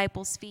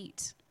disciples'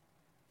 feet.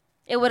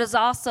 It was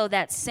also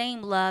that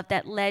same love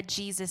that led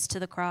Jesus to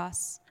the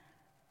cross.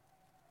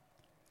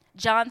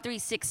 John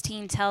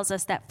 3:16 tells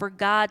us that for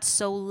God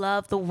so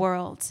loved the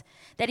world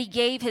that he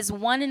gave his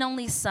one and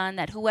only Son,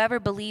 that whoever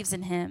believes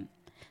in him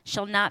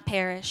shall not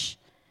perish,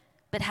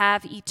 but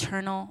have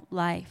eternal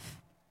life.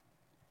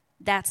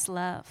 That's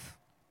love.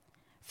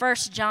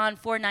 1 John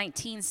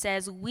 4:19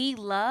 says, we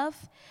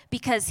love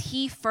because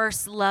he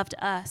first loved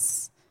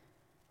us.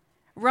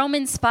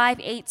 Romans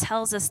 5:8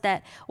 tells us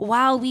that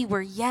while we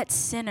were yet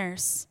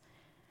sinners,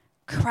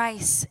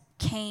 Christ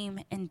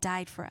came and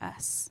died for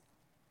us.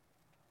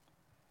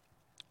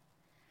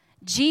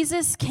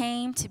 Jesus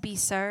came to be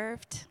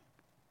served,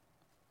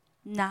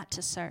 not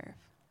to serve.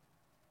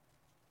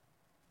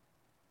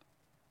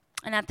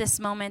 And at this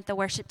moment, the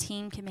worship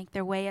team can make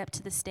their way up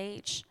to the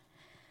stage.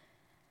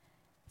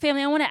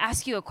 Family, I want to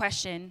ask you a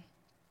question.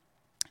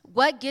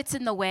 What gets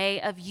in the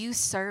way of you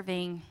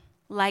serving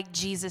like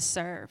Jesus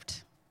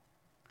served?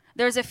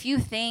 There's a few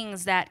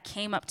things that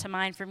came up to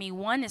mind for me.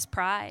 One is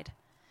pride.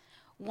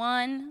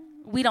 One,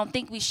 we don't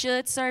think we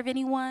should serve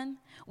anyone.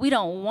 We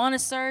don't want to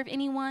serve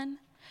anyone.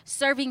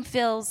 Serving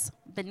feels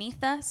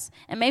beneath us,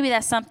 and maybe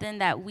that's something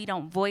that we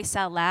don't voice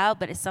out loud,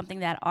 but it's something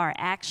that our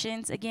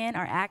actions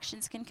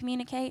can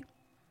communicate.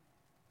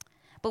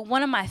 But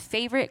one of my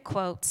favorite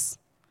quotes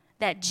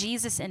that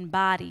Jesus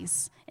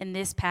embodies in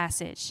this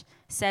passage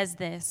says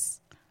this: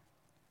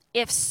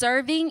 if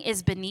serving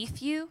is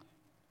beneath you,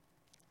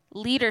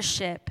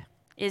 leadership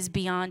is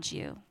beyond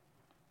you.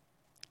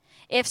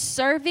 If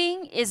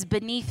serving is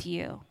beneath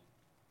you,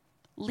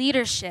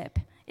 leadership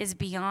is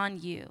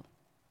beyond you.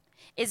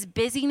 Is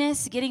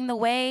busyness getting in the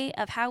way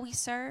of how we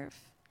serve?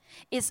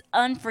 Is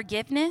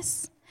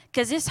unforgiveness?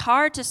 Because it's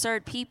hard to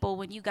serve people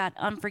when you got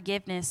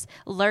unforgiveness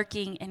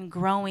lurking and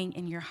growing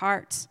in your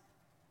heart.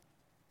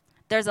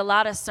 There's a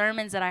lot of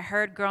sermons that I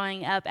heard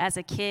growing up as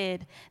a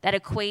kid that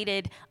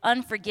equated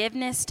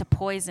unforgiveness to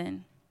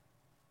poison.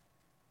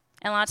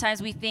 And a lot of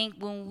times we think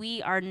when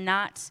we are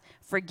not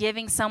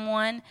forgiving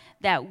someone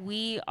that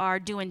we are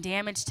doing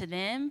damage to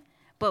them,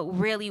 but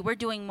really we're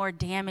doing more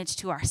damage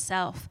to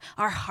ourselves.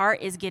 Our heart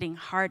is getting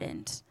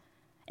hardened,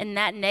 and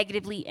that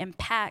negatively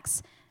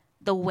impacts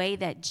the way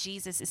that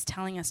Jesus is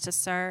telling us to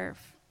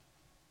serve.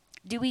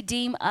 Do we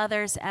deem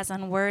others as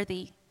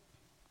unworthy?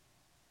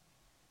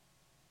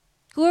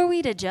 Who are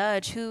we to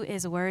judge who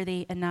is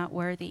worthy and not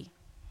worthy?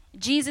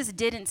 Jesus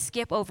didn't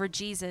skip over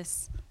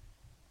Jesus.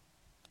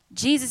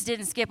 Jesus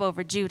didn't skip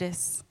over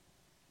Judas.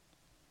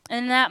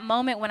 And in that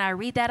moment when I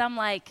read that, I'm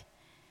like,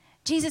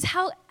 Jesus,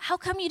 how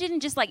come you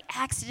didn't just like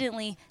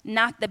accidentally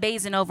knock the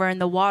basin over in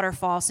the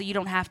waterfall so you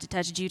don't have to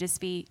touch Judas'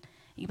 feet?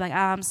 You'd be like,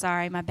 I'm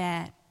sorry, my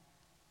bad.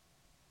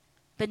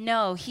 But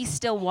no, he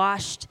still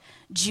washed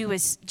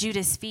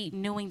Judas' feet,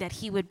 knowing that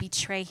he would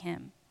betray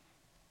him.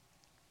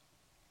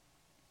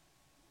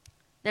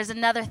 There's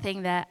another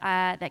thing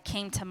that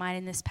came to mind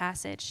in this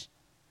passage.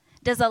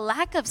 Does a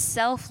lack of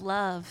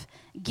self-love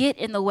get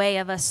in the way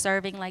of us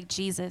serving like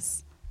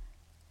Jesus?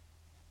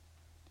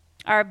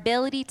 Our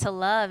ability to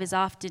love is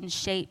often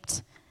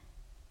shaped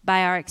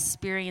by our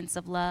experience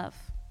of love.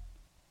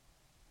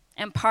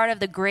 And part of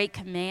the great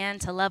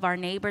command to love our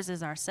neighbors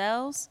as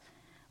ourselves,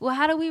 well,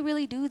 how do we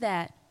really do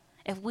that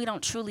if we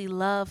don't truly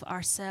love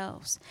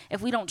ourselves,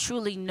 if we don't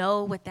truly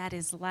know what that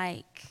is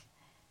like?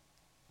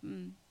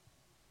 In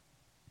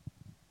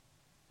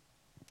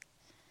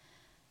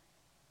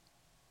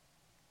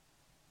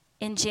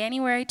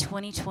January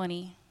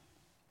 2020,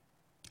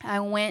 I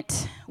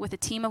went with a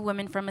team of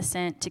women from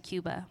Ascent to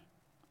Cuba.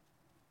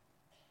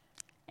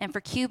 And for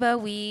Cuba,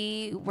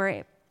 we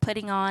were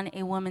putting on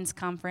a women's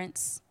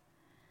conference.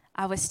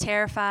 I was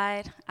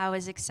terrified. I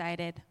was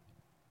excited.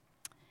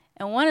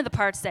 And one of the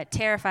parts that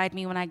terrified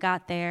me when I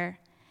got there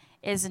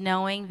is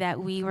knowing that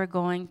we were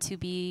going to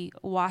be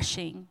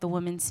washing the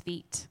women's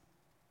feet.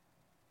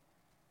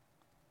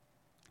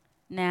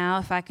 Now,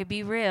 if I could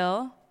be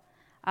real,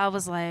 I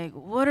was like,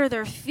 what do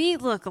their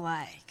feet look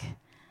like?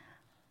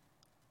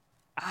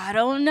 I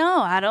don't know.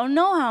 I don't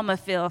know how I'm going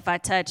to feel if I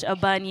touch a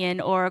bunion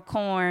or a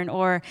corn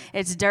or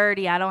it's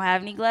dirty. I don't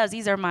have any gloves.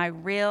 These are my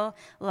real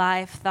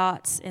life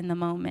thoughts in the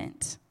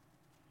moment.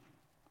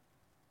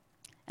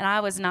 And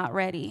I was not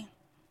ready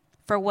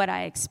for what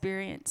I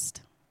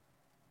experienced.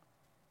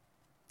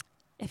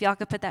 If y'all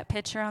could put that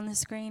picture on the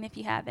screen if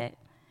you have it.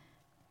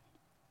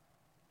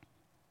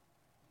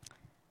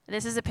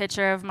 This is a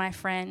picture of my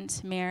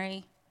friend,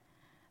 Mary,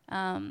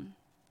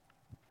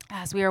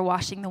 as we were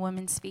washing the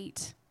women's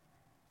feet.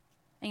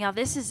 And y'all,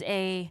 this is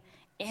a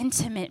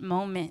intimate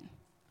moment.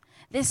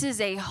 This is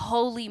a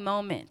holy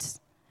moment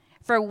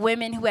for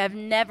women who have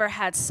never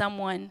had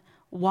someone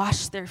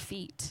wash their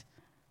feet.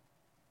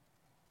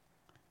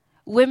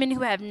 Women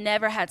who have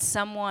never had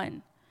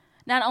someone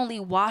not only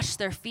wash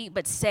their feet,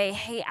 but say,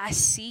 hey, I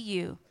see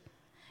you.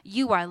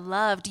 You are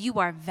loved. You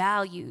are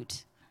valued.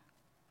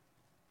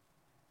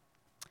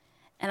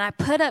 And I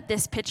put up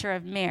this picture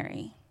of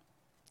Mary.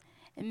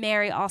 And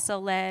Mary also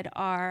led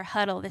our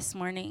huddle this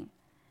morning.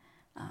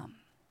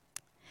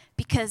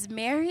 Because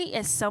Mary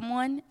is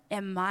someone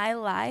in my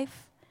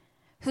life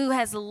who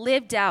has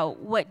lived out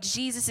what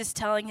Jesus is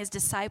telling his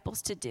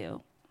disciples to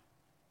do,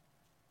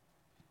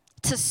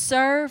 to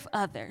serve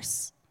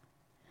others.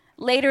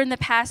 Later in the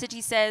passage,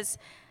 he says,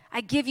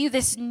 I give you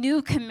this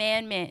new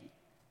commandment.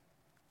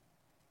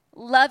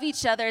 Love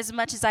each other as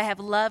much as I have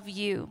loved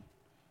you.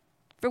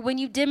 For when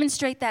you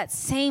demonstrate that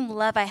same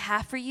love I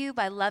have for you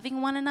by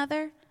loving one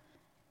another,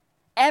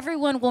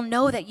 everyone will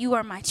know that you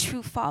are my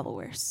true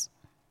followers.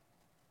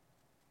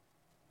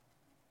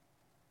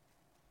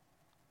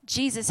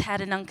 Jesus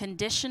had an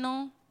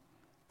unconditional,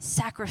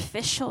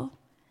 sacrificial,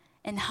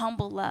 and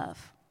humble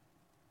love.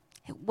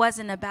 It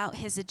wasn't about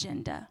his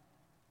agenda.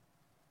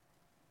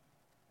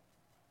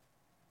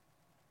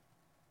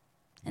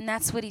 And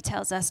that's what he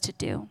tells us to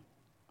do.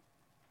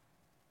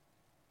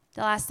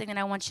 The last thing that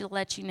I want you to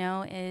let you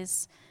know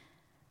is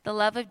the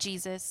love of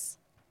Jesus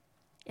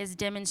is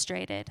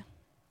demonstrated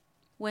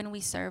when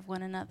we serve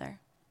one another.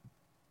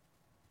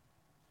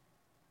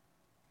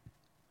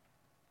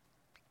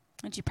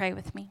 Would you pray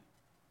with me?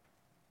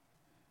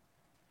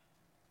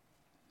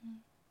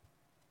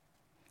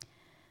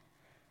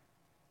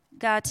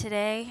 God,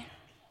 today,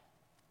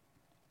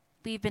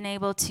 we've been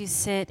able to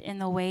sit in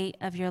the weight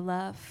of your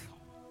love.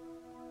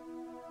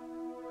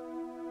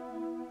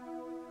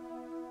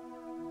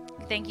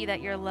 Thank you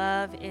that your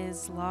love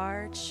is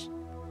large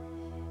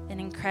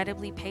and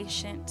incredibly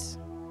patient.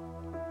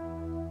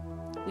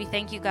 We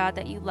thank you, God,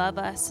 that you love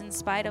us in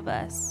spite of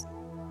us.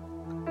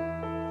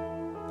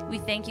 We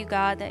thank you,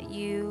 God, that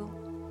you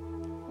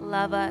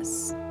love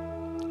us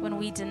when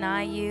we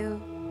deny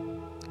you,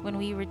 when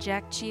we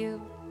reject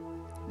you,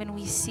 when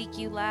we seek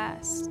you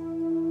last.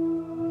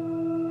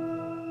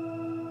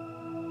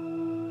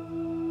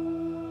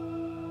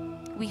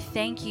 We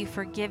thank you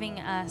for giving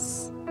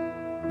us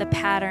the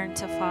pattern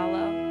to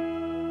follow,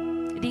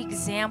 the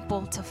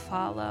example to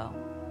follow.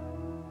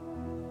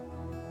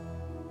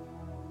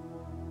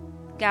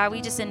 God,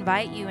 we just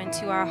invite you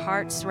into our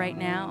hearts right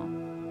now.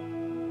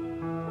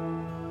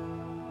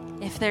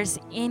 If there's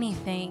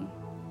anything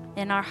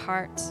in our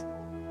heart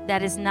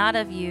that is not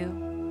of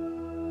you,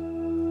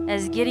 that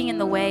is getting in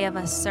the way of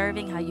us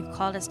serving how you've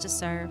called us to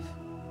serve,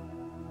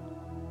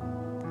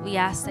 we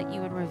ask that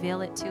you would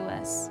reveal it to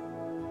us.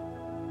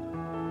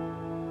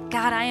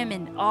 God, I am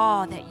in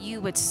awe that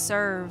you would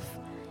serve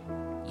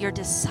your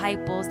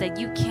disciples, that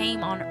you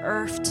came on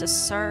earth to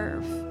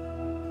serve,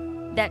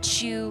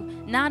 that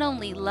you not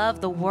only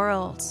love the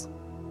world,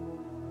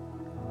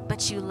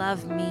 but you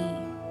love me.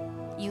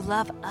 You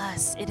love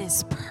us. It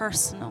is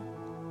personal.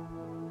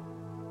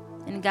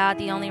 And God,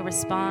 the only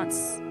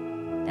response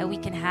that we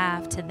can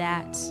have to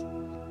that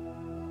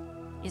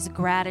is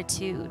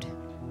gratitude,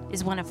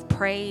 is one of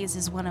praise,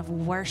 is one of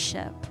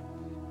worship.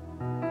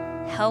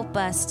 Help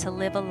us to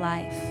live a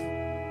life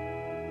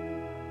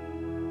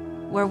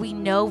where we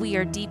know we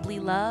are deeply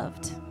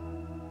loved,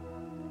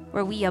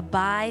 where we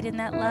abide in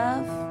that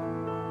love,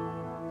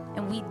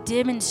 and we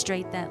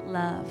demonstrate that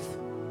love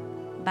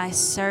by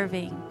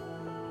serving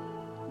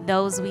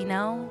those we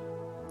know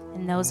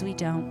and those we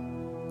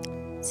don't.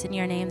 It's in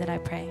your name that I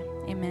pray.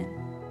 Amen.